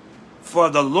 For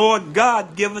the Lord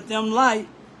God giveth them light,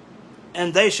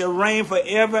 and they shall reign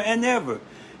forever and ever.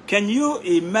 Can you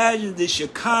imagine the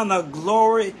Shekinah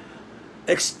glory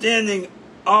extending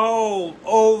all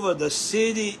over the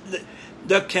city?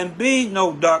 There can be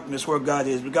no darkness where God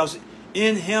is, because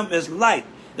in him is light.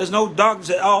 There's no darkness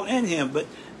at all in him, but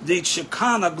the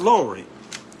Shekinah glory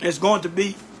is going to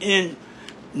be in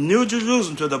New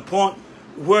Jerusalem, to the point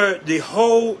where the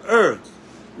whole earth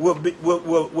will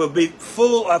be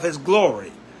full of his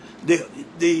glory.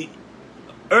 The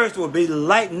earth will be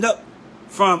lightened up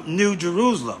from New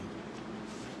Jerusalem.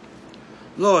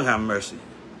 Lord have mercy.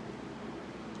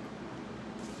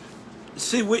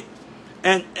 See, we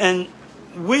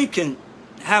can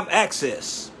have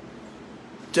access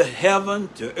to heaven,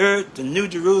 to earth, to New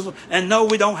Jerusalem, and no,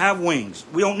 we don't have wings.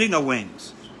 We don't need no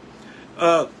wings.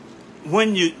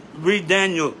 When you read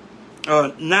Daniel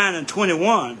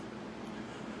 9:21,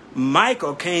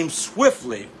 Michael came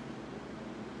swiftly.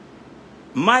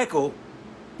 Michael,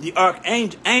 the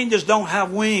archangel, angels don't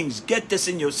have wings. Get this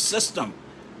in your system.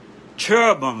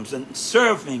 Cherubims and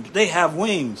seraphims, they have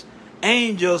wings.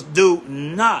 Angels do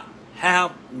not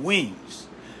have wings,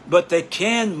 but they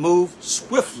can move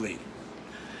swiftly.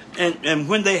 And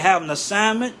when they have an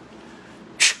assignment,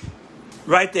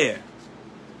 right there.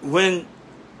 When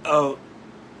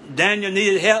Daniel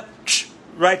needed help,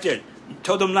 right there.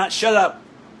 Told them not, shut up.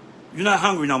 You're not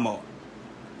hungry no more.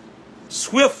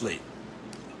 Swiftly.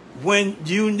 When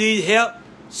you need help,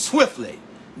 swiftly.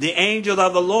 The angel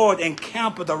of the Lord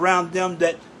encampeth around them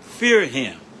that fear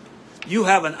him. You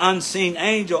have an unseen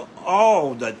angel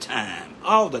all the time,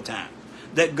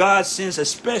 that God sends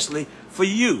especially for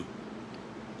you.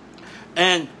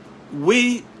 And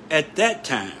we, at that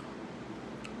time,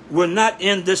 were not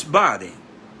in this body.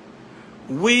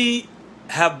 We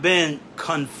have been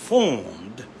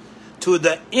conformed to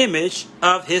the image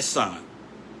of his Son.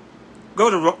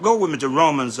 Go with me to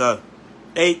Romans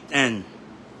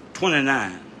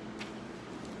 8:29.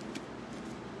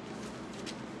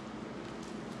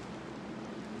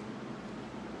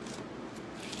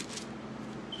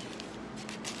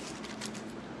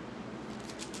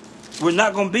 We're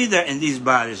not going to be there in these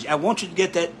bodies. I want you to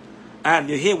get that out of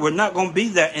your head. We're not going to be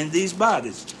there in these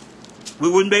bodies. We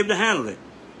wouldn't be able to handle it.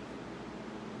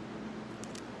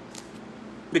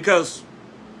 Because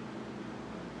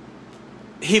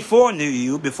he foreknew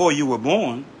you before you were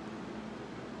born.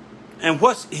 And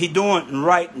what's he doing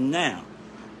right now?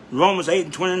 Romans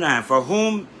 8:29. For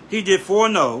whom he did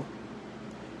foreknow,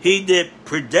 he did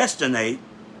predestinate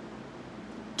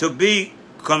to be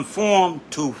conformed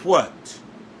to what?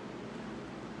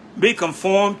 Be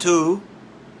conformed to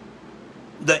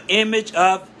the image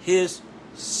of his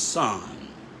Son,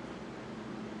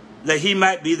 that he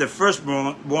might be the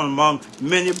firstborn among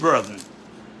many brethren.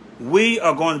 We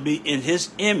are going to be in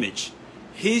his image.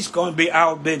 He's going to be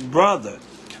our big brother.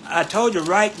 I told you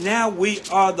right now, we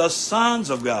are the sons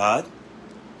of God.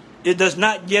 It does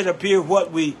not yet appear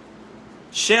what we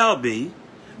shall be,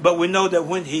 but we know that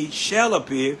when he shall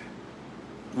appear,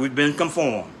 we've been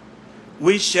conformed.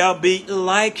 We shall be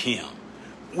like him.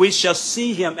 We shall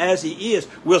see him as he is.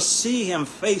 We'll see him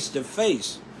face to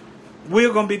face.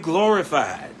 We're going to be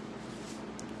glorified.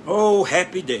 Oh,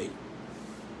 happy day.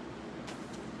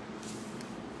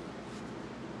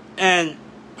 And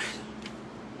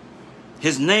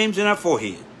his name's in our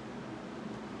forehead.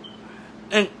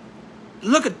 And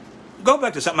go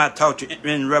back to something I taught you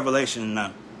in Revelation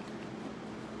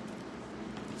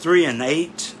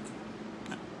 3:8.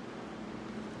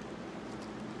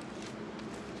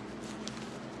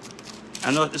 I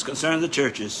know this concerns the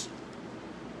churches.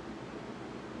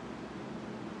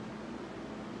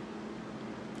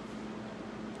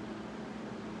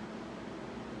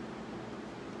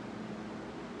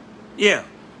 Yeah.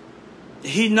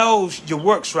 He knows your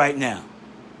works right now.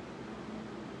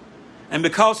 And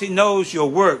because he knows your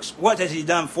works, what has he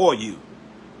done for you?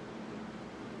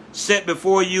 Set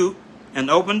before you an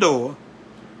open door.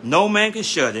 No man can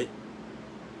shut it.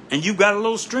 And you've got a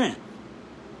little strength.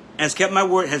 And has kept my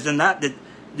word, has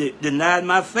denied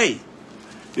my faith.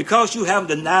 Because you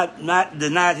haven't not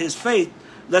denied his faith,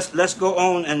 let's go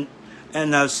on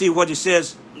and see what he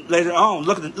says later on.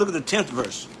 Look at the 10th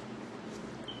verse.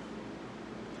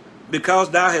 Because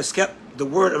thou hast kept the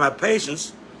word of my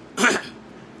patience,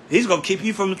 he's going to keep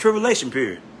you from the tribulation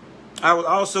period. I will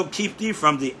also keep thee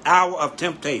from the hour of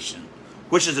temptation,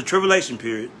 which is the tribulation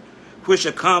period, which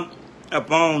shall come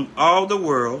upon all the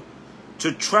world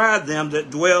to try them that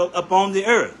dwell upon the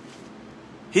earth.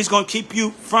 He's going to keep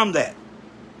you from that.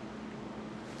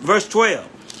 Verse 12.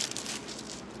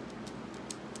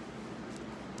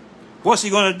 What's he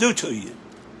going to do to you?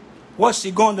 What's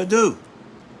he going to do?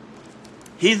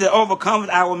 He that overcometh,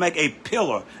 I will make a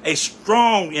pillar, a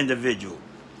strong individual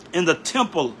in the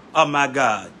temple of my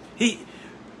God.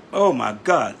 Oh my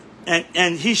God.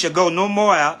 And he shall go no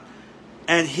more out,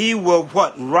 and he will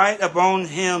what? Write upon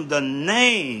him the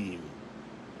name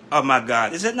of my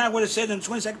God. Is that not what it said in the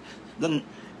 22nd?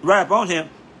 Write upon him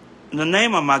the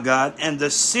name of my God, and the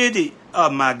city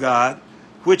of my God,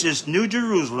 which is New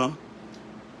Jerusalem,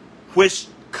 which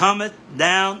cometh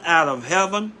down out of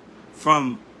heaven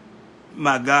from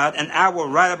my God, and I will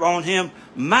write upon him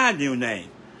my new name.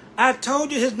 I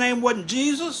told you his name wasn't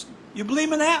Jesus. You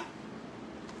believe in that?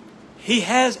 He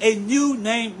has a new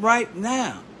name right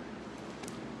now.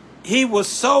 He was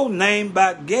so named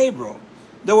by Gabriel.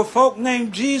 There were folk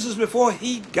named Jesus before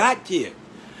he got here.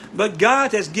 But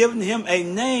God has given him a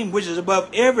name which is above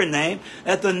every name,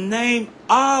 at the name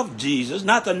of Jesus,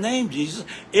 not the name Jesus,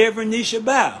 every knee shall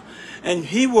bow. And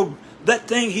he will, that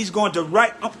thing he's going to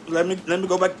write. Oh, let me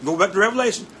go back to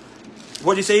Revelation.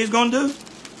 What did he say he's going to do?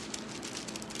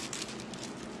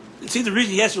 See, the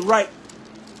reason he has to write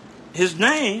his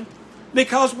name,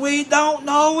 because we don't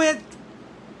know it.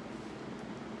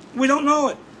 We don't know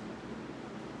it.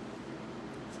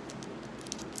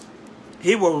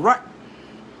 He will write.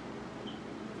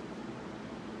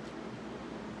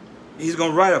 He's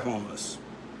going to write upon us.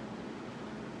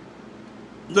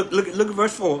 Look at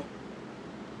verse 4.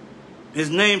 His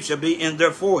name shall be in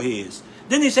their foreheads.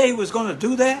 Didn't he say he was going to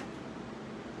do that?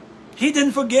 He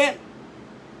didn't forget.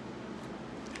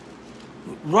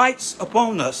 Writes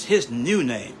upon us his new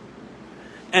name.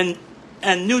 And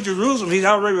New Jerusalem, he's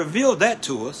already revealed that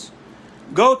to us.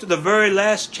 Go to the very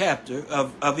last chapter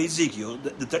of Ezekiel,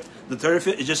 the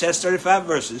 35th, it just has 35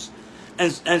 verses,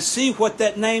 and see what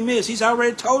that name is. He's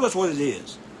already told us what it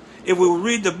is. If we will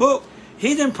read the book,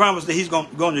 he didn't promise that he's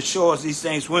going to show us these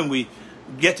things when we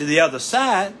get to the other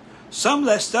side. Some of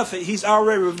that stuff he's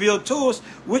already revealed to us,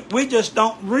 we just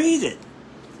don't read it.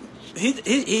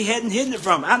 He hadn't hidden it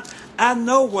from us. I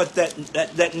know what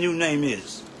that new name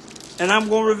is. And I'm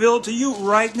going to reveal it to you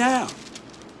right now.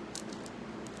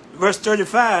 Verse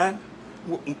 35,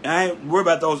 I ain't worried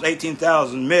about those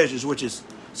 18,000 measures, which is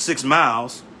 6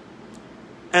 miles.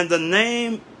 And the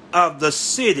name of the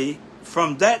city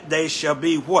from that day shall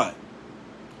be what?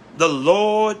 The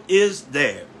Lord is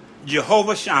there.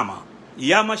 Jehovah Shammah.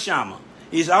 Yama Shammah.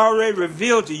 He's already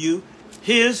revealed to you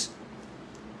his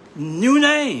new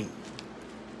name.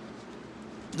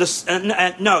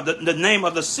 The name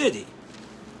of the city.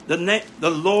 The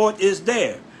Lord is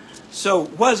there. So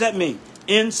what does that mean?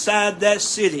 Inside that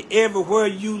city, everywhere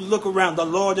you look around, the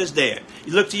Lord is there.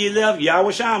 You look to your left,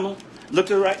 Yahweh Shammah. Look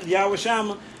to the right, Yahweh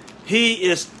Shammah. He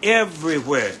is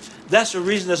everywhere. That's the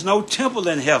reason there's no temple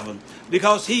in heaven,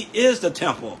 because he is the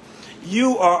temple.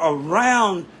 You are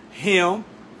around him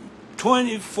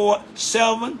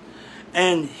 24/7,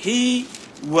 and he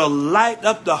will light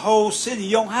up the whole city.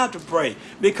 You don't have to pray,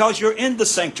 because you're in the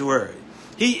sanctuary.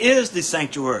 He is the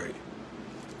sanctuary.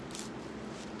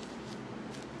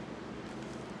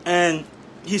 And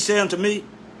he said unto me,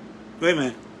 wait a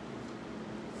minute.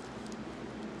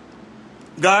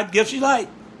 God gives you light.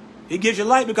 He gives you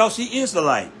light because he is the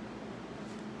light.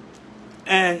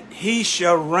 And he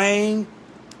shall reign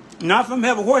not from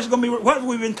heaven. Where's it going to be? What have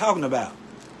we been talking about?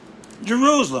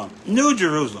 Jerusalem, New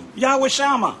Jerusalem, Yahweh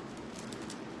Shammah.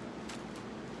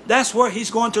 That's where he's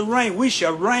going to reign. We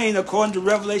shall reign, according to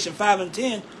Revelation 5 and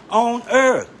 10, on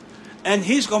earth. And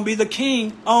he's going to be the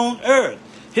king on earth.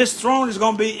 His throne is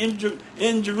going to be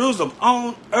in Jerusalem,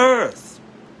 on earth.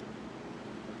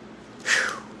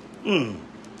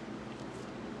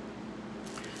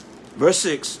 Verse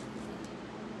 6.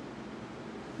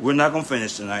 We're not going to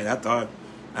finish tonight. I thought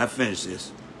I'd finish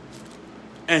this.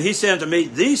 And he said unto me,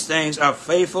 these things are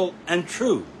faithful and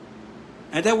true.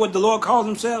 Ain't that what the Lord calls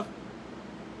himself?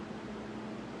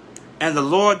 And the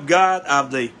Lord God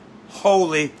of the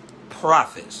holy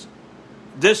prophets.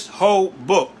 This whole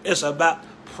book is about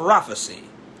prophecy.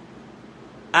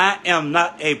 I am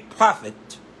not a prophet,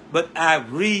 but I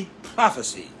read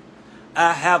prophecy.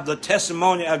 I have the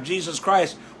testimony of Jesus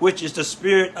Christ, which is the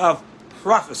spirit of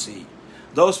prophecy.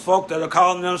 Those folk that are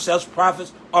calling themselves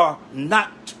prophets are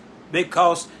not,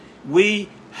 because we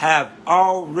have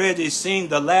already seen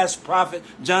the last prophet,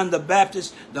 John the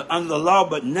Baptist, under the law,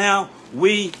 but now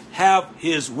we have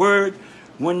his word.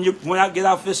 When I get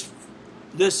off this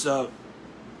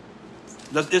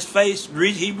face,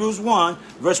 read Hebrews 1,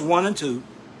 verse 1 and 2,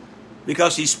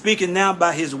 because he's speaking now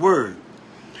by his word.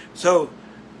 So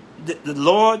the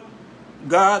Lord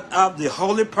God of the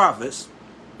holy prophets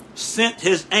sent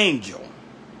his angel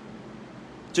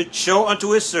to show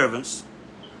unto his servants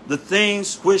the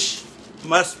things which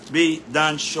must be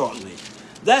done shortly.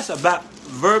 That's about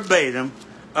verbatim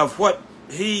of what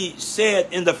he said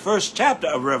in the first chapter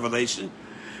of Revelation.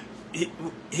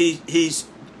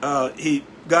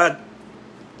 God,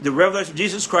 the revelation of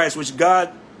Jesus Christ, which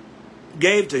God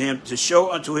gave to him to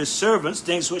show unto his servants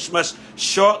things which must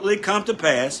shortly come to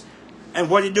pass. And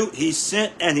what did he do? He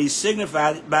sent and he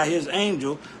signified it by his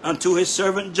angel unto his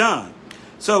servant John.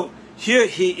 So here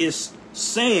he is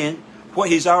saying what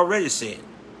he's already said.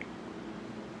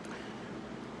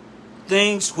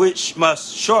 Things which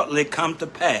must shortly come to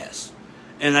pass.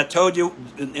 And I told you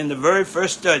in the very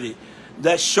first study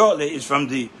that shortly is from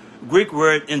the Greek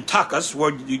word entakos,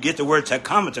 where you get the word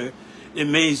tachometer. It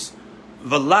means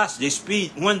velocity,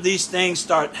 speed. When these things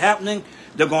start happening,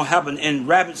 they're going to happen in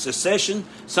rapid succession,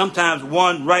 sometimes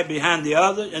one right behind the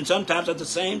other, and sometimes at the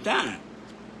same time.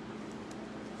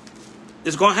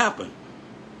 It's going to happen.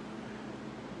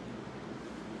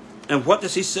 And what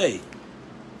does he say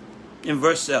in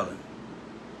verse 7?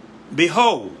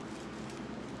 Behold,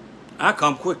 I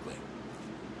come quickly.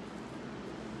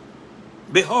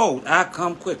 Behold, I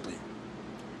come quickly.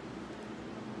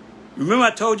 Remember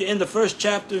I told you in the first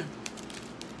chapter,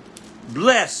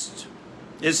 blessed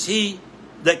is he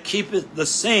that keepeth the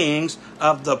sayings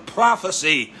of the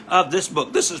prophecy of this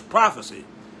book. This is prophecy.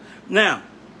 Now,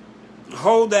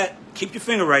 hold that, keep your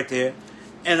finger right there,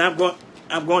 and I'm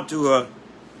going to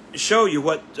show you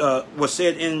what was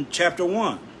said in chapter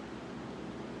 1.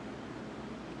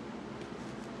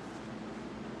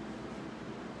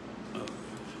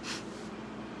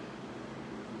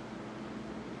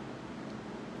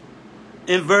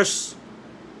 In verse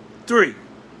 3,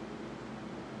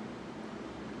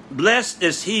 blessed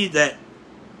is he that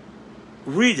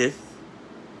readeth,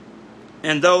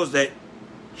 and those that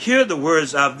hear the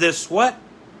words of this what?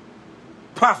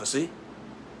 Prophecy,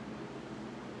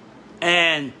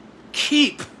 and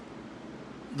keep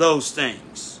those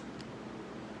things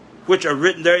which are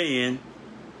written therein.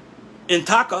 In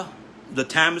Taka, the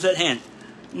time is at hand.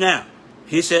 Now,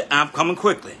 he said, I'm coming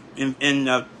quickly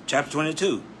in chapter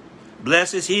 22.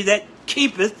 Blessed is he that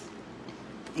keepeth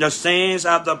the sayings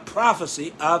of the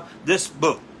prophecy of this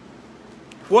book.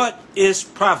 What is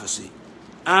prophecy?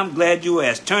 I'm glad you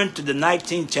asked. Turn to the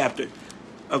 19th chapter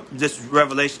of this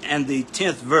Revelation and the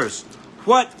 10th verse.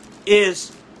 What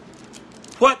is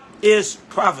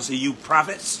prophecy, you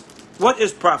prophets? What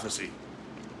is prophecy?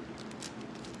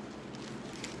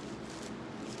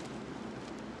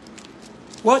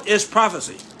 What is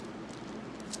prophecy?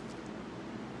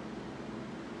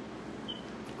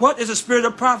 What is the spirit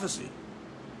of prophecy?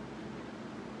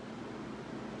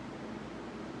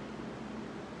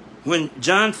 When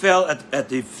John fell at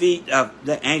the feet of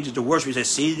the angel to worship, he said,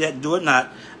 see that do it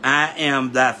not. I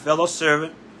am thy fellow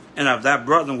servant and of thy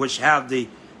brethren which have the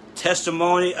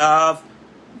testimony of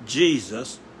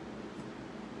Jesus.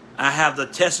 I have the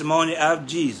testimony of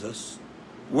Jesus.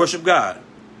 Worship God.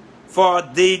 For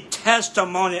the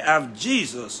testimony of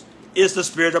Jesus is the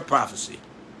spirit of prophecy.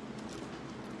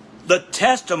 The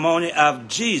testimony of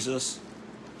Jesus,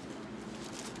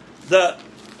 the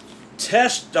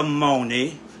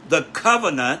testimony, the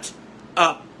covenant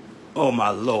of, oh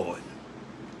my Lord,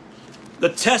 the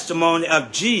testimony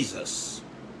of Jesus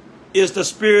is the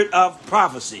spirit of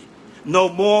prophecy. No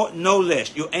more, no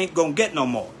less. You ain't going to get no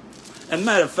more. As a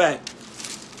matter of fact,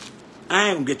 I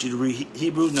ain't going to get you to read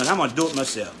Hebrews. No, I'm going to do it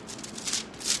myself.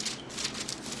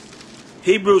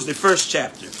 Hebrews, the first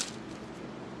chapter.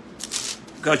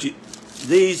 Because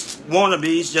these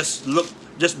wannabes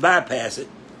just bypass it.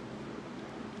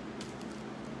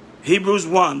 Hebrews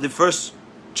 1, the first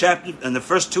chapter and the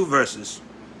first 2 verses.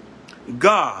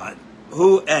 God,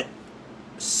 who at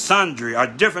sundry or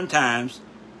different times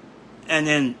and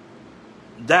in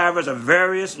divers or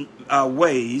various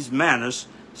ways, manners,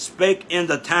 spake in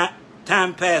the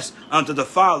time past unto the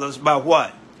fathers by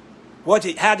what?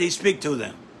 How did he speak to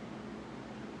them?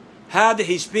 How did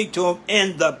he speak to them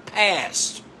in the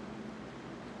past?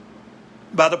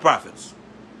 By the prophets.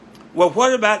 Well,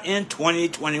 what about in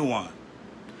 2021?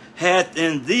 Hath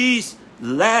in these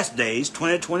last days,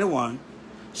 2021,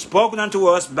 spoken unto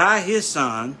us by his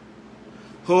Son,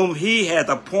 whom he hath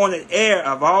appointed heir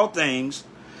of all things,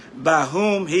 by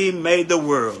whom he made the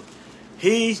world.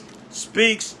 He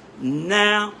speaks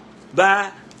now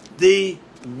by the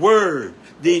word.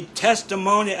 The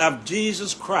testimony of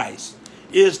Jesus Christ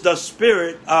is the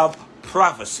spirit of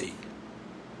prophecy.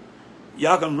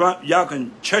 Y'all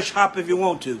can church hop if you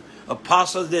want to.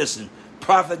 Apostle this and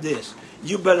prophet this.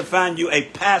 You better find you a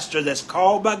pastor that's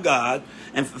called by God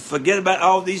and forget about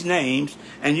all these names,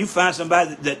 and you find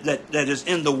somebody that is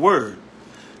in the word.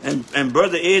 And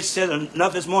Brother Ed said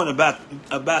enough this morning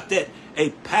about that. A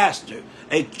pastor,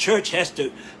 a church has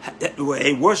to,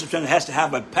 a worship center has to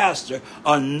have a pastor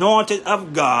anointed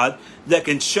of God that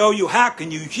can show you how can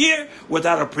you hear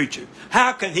without a preacher.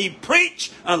 How can he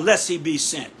preach unless he be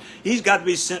sent? He's got to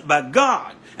be sent by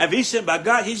God. If he's sent by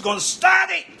God, he's going to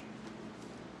study.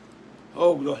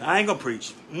 Oh, Lord, I ain't going to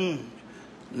preach.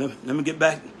 Let me get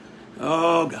back.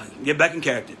 Oh, God, get back in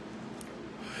character.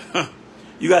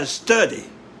 You got to study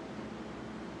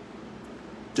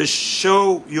to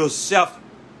show yourself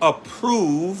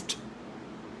approved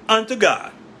unto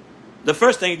God. The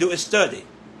first thing you do is study.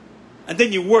 And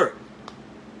then you work.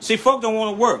 See, folk don't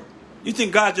want to work. You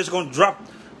think God's just going to drop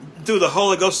through the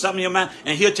Holy Ghost something in your mind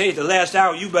and he'll tell you the last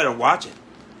hour, you better watch it.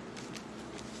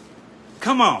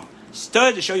 Come on.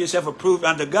 Study to show yourself approved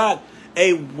unto God.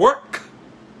 A work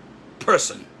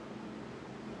person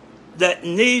that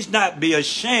needs not be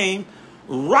ashamed,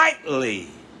 rightly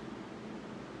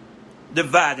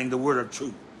dividing the word of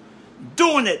truth.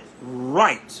 Doing it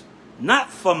right. Not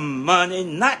for money,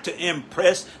 not to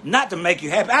impress, not to make you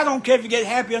happy. I don't care if you get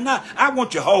happy or not. I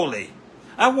want you holy.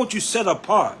 I want you set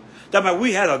apart. That means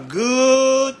we had a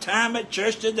good time at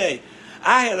church today.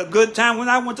 I had a good time when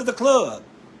I went to the club.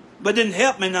 But it didn't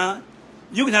help me none.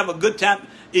 You can have a good time.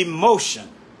 Emotion.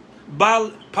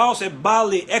 Paul said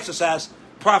bodily exercise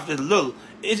profited little.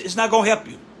 It's not going to help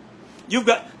you. You've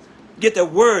got get the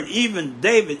word. Even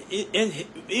David,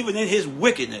 even in his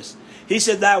wickedness, he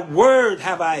said, thy word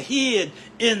have I hid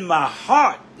in my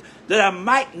heart that I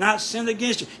might not sin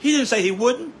against you. He didn't say he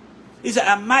wouldn't. He said,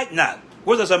 I might not.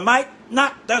 Well, there's a might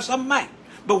not, there's a might.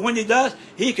 But when he does,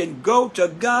 he can go to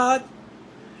God.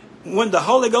 When the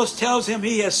Holy Ghost tells him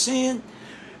he has sinned,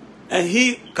 and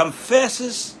he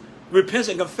confesses, repents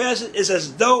and confesses, it's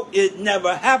as though it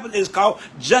never happened. It's called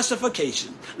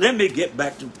justification. Let me get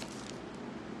back to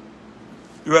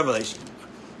Revelation.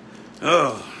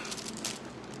 Oh,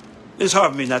 it's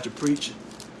hard for me not to preach.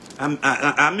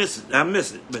 I miss it. I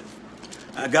miss it. But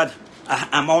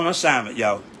I'm on assignment,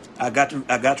 y'all. I got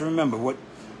to remember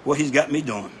what he's got me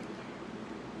doing.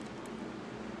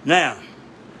 Now,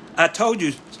 I told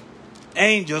you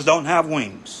angels don't have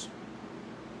wings.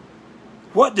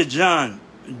 What did John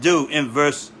do in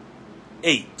verse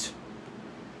 8?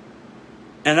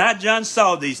 And I, John,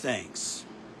 saw these things,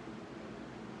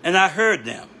 and I heard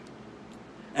them.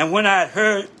 And when I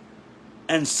heard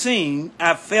and seen,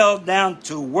 I fell down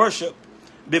to worship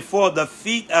before the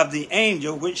feet of the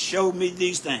angel which showed me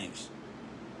these things.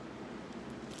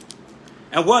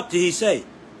 And what did he say?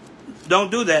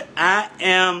 Don't do that. I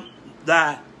am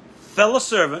thy fellow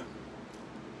servant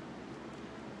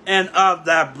and of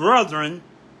thy brethren,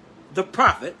 the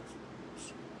prophets,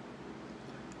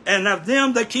 and of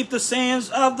them that keep the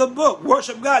sayings of the book.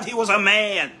 Worship God. He was a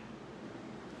man.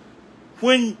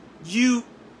 When you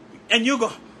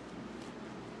go,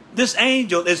 this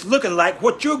angel is looking like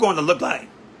what you're going to look like.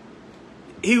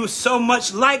 He was so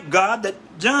much like God that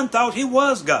John thought he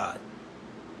was God.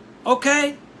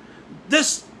 Okay?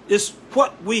 This is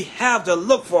what we have to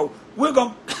look for. We're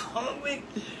going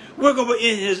to be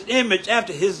in his image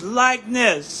after his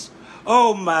likeness.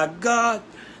 Oh my God.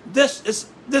 This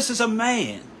is a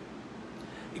man.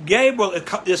 Gabriel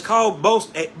is called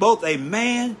both a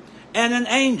man and an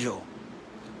angel.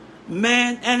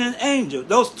 Man and an angel.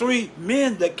 Those three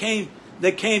men that came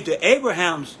to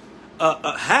Abraham's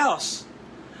house.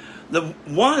 The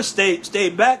one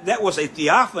stayed back. That was a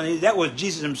theophany. That was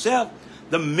Jesus himself.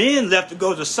 The men left to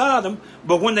go to Sodom,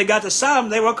 but when they got to Sodom,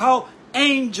 they were called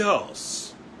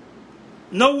angels.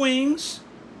 No wings.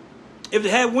 If they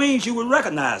had wings, you would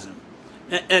recognize them.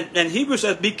 And Hebrews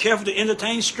says, be careful to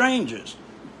entertain strangers,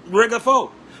 regular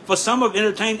folk. For some have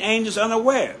entertained angels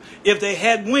unaware. If they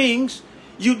had wings,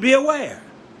 you'd be aware.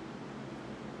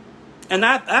 And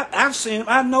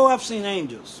I know I've seen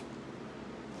angels.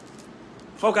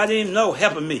 folk I didn't even know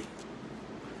helping me.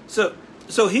 So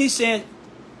he's saying,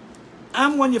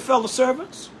 I'm one of your fellow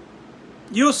servants.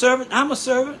 You're a servant, I'm a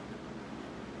servant.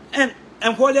 And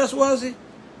what else was he?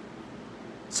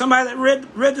 Somebody that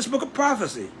read this book of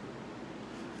prophecy.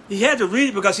 He had to read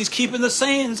it because he's keeping the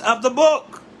sayings of the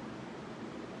book.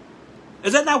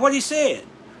 Is that not what he said?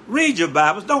 Read your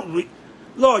Bibles. Don't read.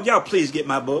 Lord, y'all please get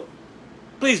my book.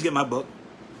 Please get my book.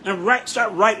 And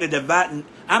start rightly dividing.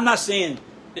 I'm not saying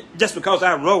just because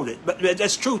I wrote it, but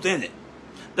there's truth in it.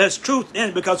 There's truth in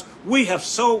it because we have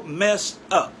so messed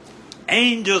up.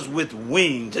 Angels with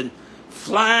wings and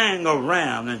flying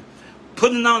around and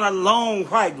putting on a long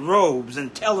white robes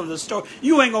and telling the story.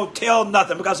 You ain't going to tell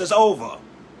nothing because it's over.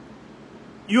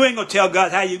 You ain't going to tell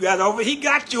God how you got over. He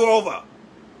got you over.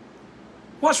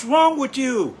 What's wrong with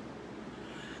you?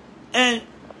 And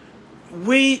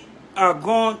we are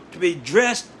going to be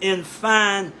dressed in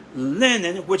fine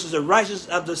linen, which is the righteousness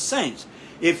of the saints.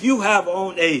 If you have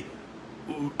on a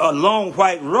long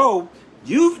white robe,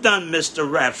 you've done missed the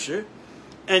rapture,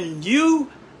 and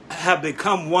you have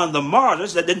become one of the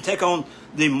martyrs that didn't take on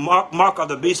the mark of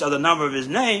the beast or the number of his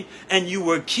name, and you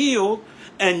were killed,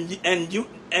 and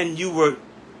you were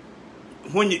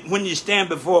when you stand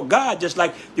before God, just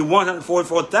like the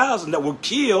 144,000 that were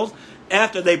killed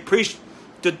after they preached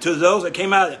to those that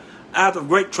came out of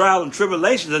great trial and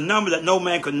tribulation, the number that no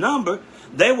man could number.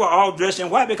 They were all dressed in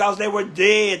white because they were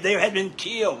dead. They had been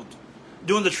killed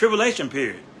during the tribulation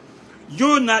period.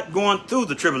 You're not going through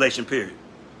the tribulation period.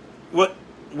 What?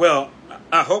 Well,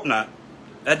 I hope not.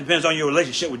 That depends on your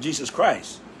relationship with Jesus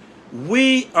Christ.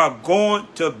 We are going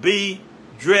to be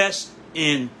dressed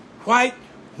in white.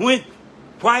 When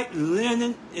white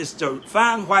linen is the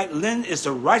fine white linen is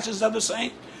the righteousness of the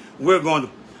saint. We're going to.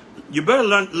 You better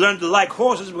learn to like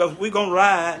horses because we're going to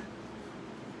ride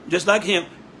just like him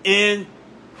in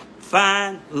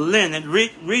fine linen.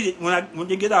 Read it when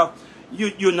you get out.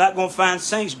 You're not going to find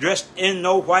saints dressed in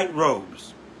no white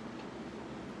robes.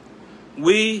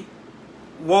 We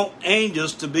want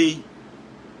angels to be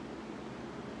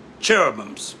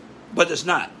cherubims, but it's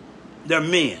not. They're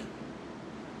men.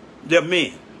 They're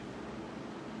men.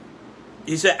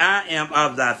 He said, I am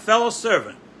of thy fellow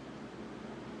servant.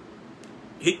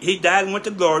 He died and went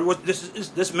to glory.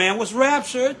 This man was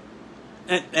raptured.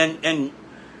 And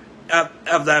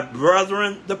of thy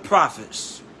brethren, the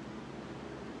prophets.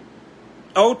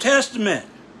 Old Testament.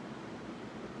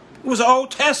 He was an Old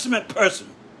Testament person.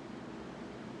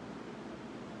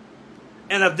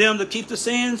 And of them that keep the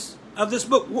sayings of this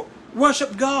book.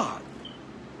 Worship God.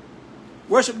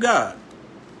 Worship God.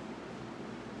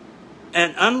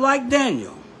 And unlike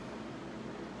Daniel,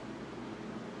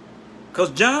 because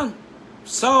John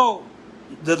saw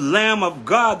the Lamb of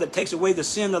God that takes away the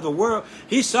sin of the world.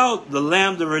 He saw the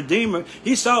Lamb, the Redeemer.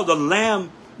 He saw the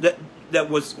Lamb that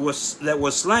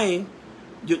was slain,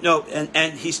 you know,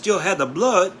 and he still had the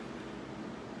blood.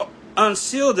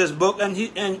 Unseal this book, and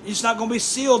it's not going to be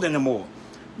sealed anymore.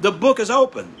 The book is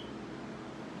open.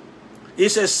 He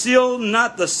says, seal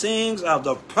not the sayings of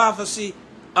the prophecy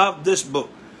of this book.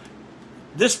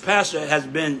 This pastor has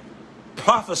been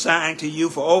prophesying to you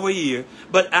for over a year,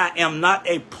 but I am not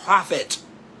a prophet.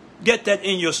 Get that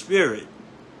in your spirit.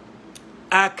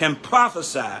 I can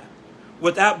prophesy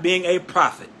without being a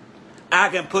prophet. I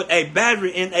can put a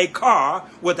battery in a car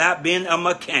without being a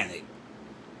mechanic.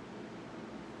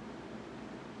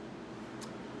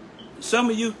 Some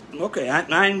of you, okay, I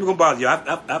ain't going to bother you.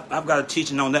 I've got a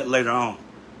teaching on that later on.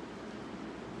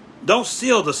 Don't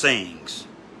seal the sayings.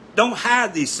 Don't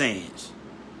hide these sayings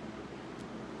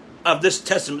of this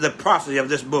testament, the prophecy of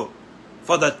this book.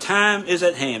 For the time is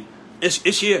at hand.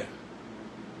 It's here.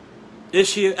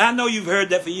 It's here. I know you've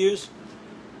heard that for years.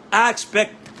 I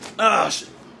expect... I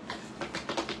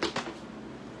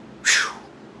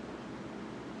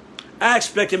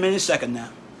expect him any second now.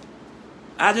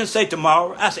 I didn't say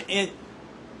tomorrow. I said any.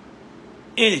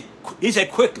 He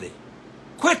said quickly.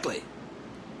 Quickly.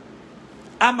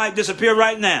 I might disappear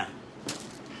right now.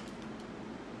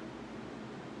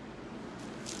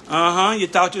 You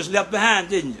thought you was left behind,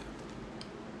 didn't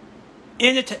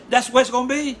you? That's what it's going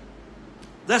to be.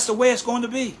 That's the way it's going to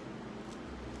be.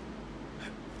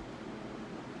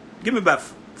 Give me about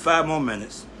 5 more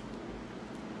minutes.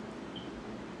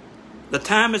 The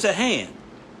time is at hand.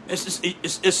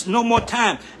 It's no more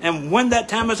time. And when that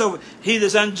time is over, he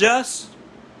that's unjust,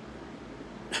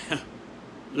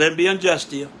 let him be unjust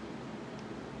still.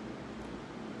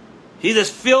 He that's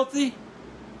filthy,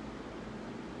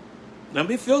 let him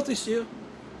be filthy still.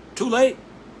 Too late.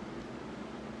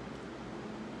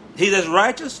 He that's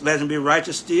righteous, let him be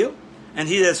righteous still. And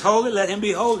he that's holy, let him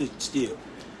be holy still.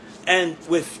 And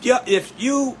if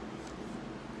you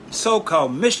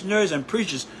so-called missionaries and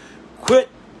preachers quit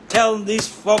telling these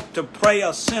folk to pray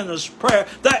a sinner's prayer.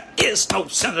 There is no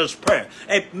sinner's prayer.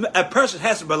 A person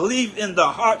has to believe in the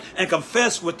heart and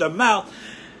confess with the mouth.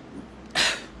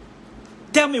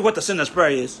 Tell me what the sinner's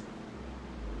prayer is.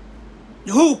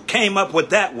 Who came up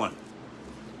with that one?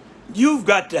 You've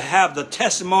got to have the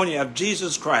testimony of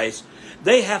Jesus Christ.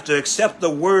 They have to accept the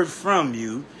word from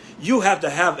you. You have to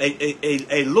have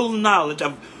a little knowledge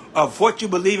of what you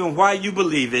believe and why you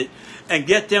believe it, and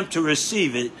get them to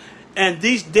receive it. And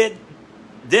these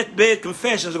deathbed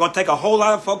confessions are going to take a whole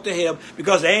lot of folk to hell,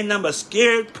 because there ain't nothing but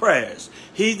scared prayers.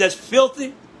 He that's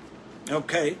filthy,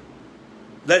 okay,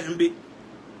 let him be.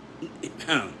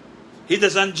 He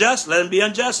that's unjust, let him be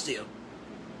unjust still.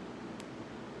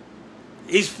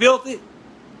 He's filthy.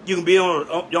 You can be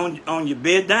on your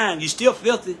bed dying. You're still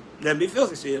filthy. Let him be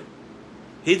filthy still.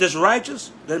 He that's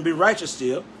righteous, let him be righteous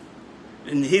still.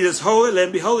 And he that's holy, let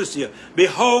him be holy still.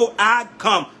 Behold, I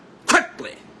come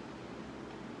quickly,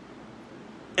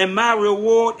 and my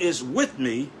reward is with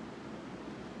me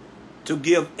to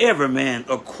give every man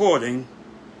according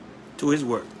to his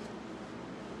work.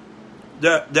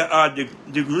 There are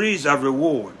degrees of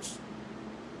rewards.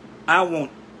 I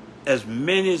want as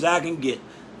many as I can get.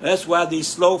 That's why these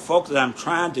slow folks that I'm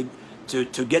trying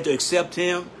to get to accept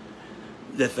him,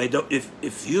 that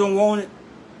if you don't want it,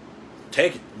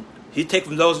 take it. He take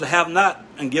from those that have not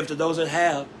and give to those that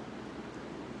have.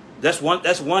 That's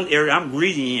one area I'm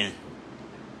greedy in.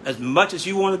 As much as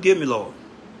you want to give me, Lord.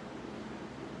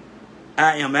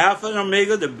 I am Alpha and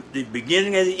Omega, the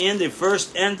beginning and the end, the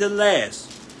first and the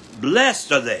last.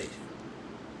 Blessed are they.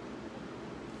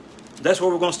 That's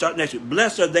where we're going to start next week.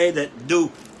 Blessed are they that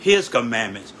do his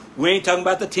commandments. We ain't talking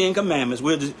about the 10 commandments.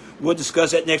 We'll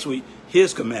discuss that next week.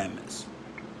 His commandments.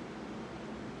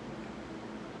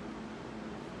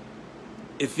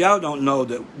 If y'all don't know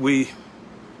that we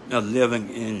are living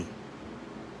in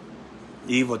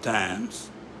evil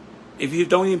times, if you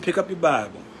don't even pick up your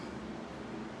Bible,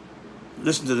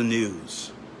 listen to the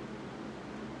news.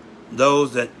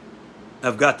 Those that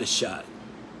have got the shot.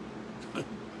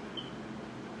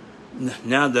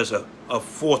 Now there's a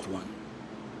fourth one.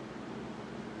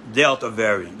 Delta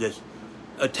variant that's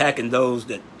attacking those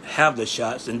that have the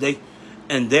shots, and the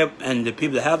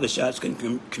people that have the shots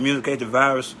can communicate the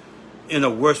virus in a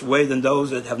worse way than those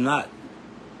that have not.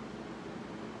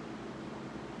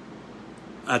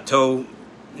 I told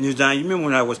New Zion, you remember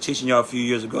when I was teaching y'all a few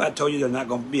years ago, I told you they're not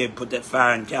going to be able to put that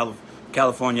fire in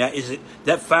California. Is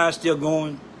that fire still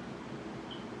going?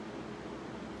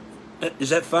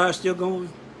 Is that fire still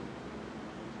going?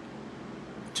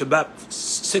 To about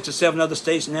 6 or 7 other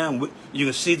states now. You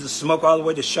can see the smoke all the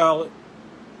way to Charlotte.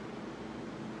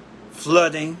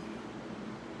 Flooding.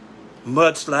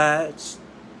 Mudslides.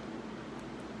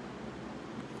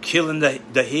 Killing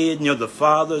the head, the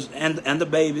fathers and the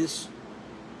babies.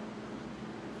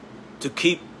 To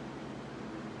keep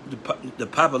the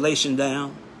population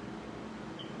down.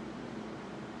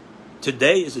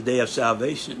 Today is the day of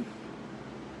salvation.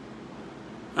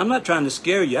 I'm not trying to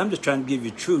scare you. I'm just trying to give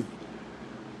you truth.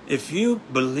 If you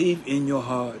believe in your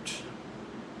heart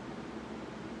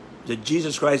that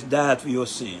Jesus Christ died for your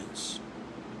sins,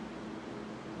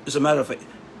 it's a matter of faith,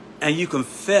 and you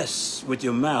confess with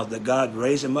your mouth that God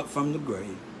raised him up from the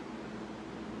grave,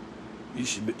 you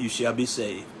shall be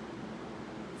saved.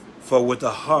 For with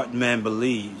the heart man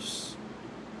believes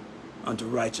unto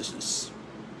righteousness,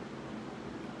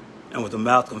 and with the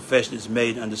mouth confession is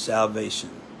made unto salvation.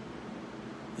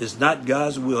 It's not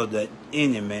God's will that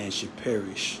any man should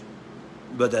perish,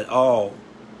 but that all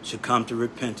should come to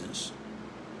repentance.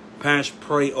 Parents,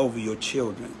 pray over your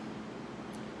children,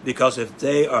 because if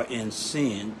they are in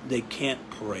sin, they can't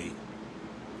pray.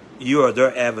 You are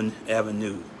their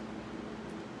avenue.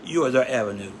 You are their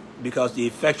avenue, because the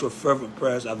effectual fervent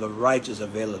prayers of the righteous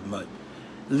availeth much.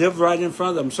 Live right in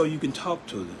front of them so you can talk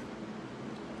to them.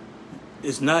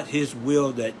 It's not his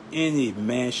will that any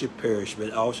man should perish,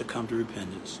 but all should come to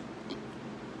repentance.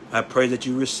 I pray that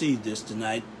you receive this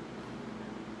tonight.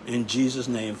 In Jesus'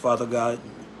 name, Father God,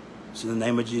 in the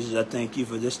name of Jesus, I thank you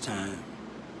for this time.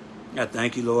 I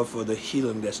thank you, Lord, for the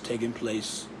healing that's taking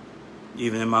place,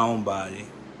 even in my own body.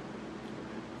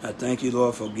 I thank you,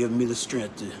 Lord, for giving me the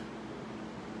strength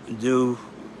to do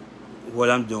what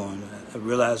I'm doing. I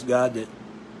realize, God, that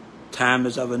time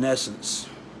is of an essence.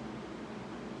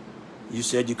 You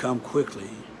said you come quickly.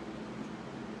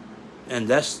 And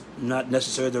that's not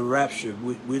necessarily the rapture.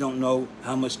 We don't know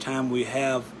how much time we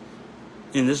have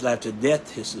in this life to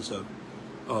death hisses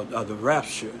or the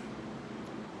rapture.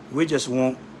 We just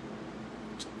want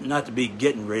not to be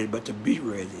getting ready, but to be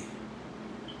ready.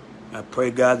 I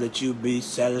pray, God, that you be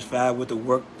satisfied with the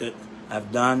work that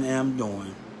I've done and am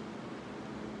doing.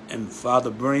 And Father,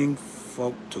 bring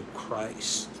folk to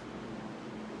Christ.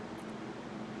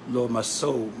 Lord, I'm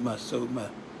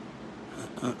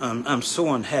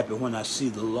so unhappy when I see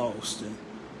the lost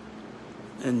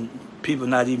and people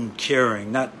not even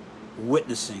caring, not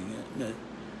witnessing it.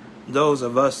 Those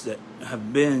of us that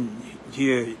have been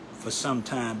here for some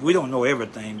time, we don't know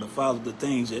everything, but Father, the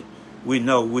things that we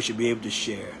know, we should be able to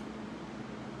share.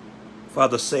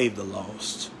 Father, save the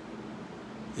lost.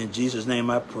 In Jesus' name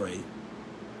I pray.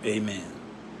 Amen.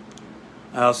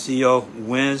 I'll see you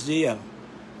Wednesday. I'm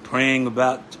praying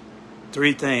about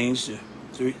three things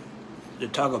to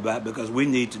talk about, because we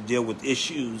need to deal with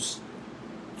issues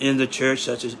in the church,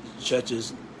 such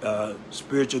as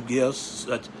spiritual gifts,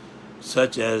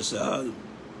 such as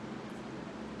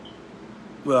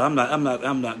well, I'm not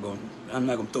going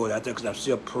to throw it out there, because I'm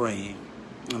still praying.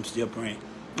 I'm still praying.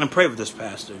 And pray for this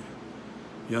pastor.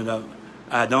 You know,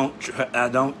 I don't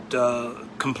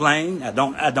complain. I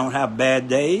don't have bad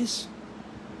days,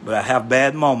 but I have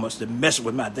bad moments that mess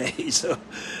with my days.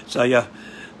 So yeah,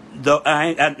 though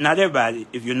not everybody.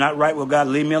 If you're not right with God,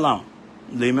 leave me alone.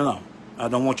 Leave me alone. I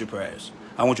don't want your prayers.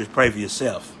 I want you to pray for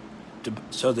yourself,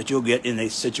 so that you'll get in a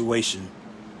situation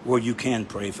where you can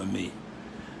pray for me,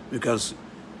 because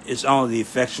it's only the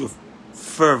effectual,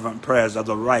 fervent prayers of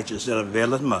the righteous that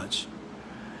availeth much.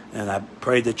 And I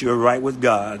pray that you're right with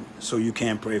God, so you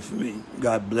can pray for me.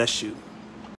 God bless you.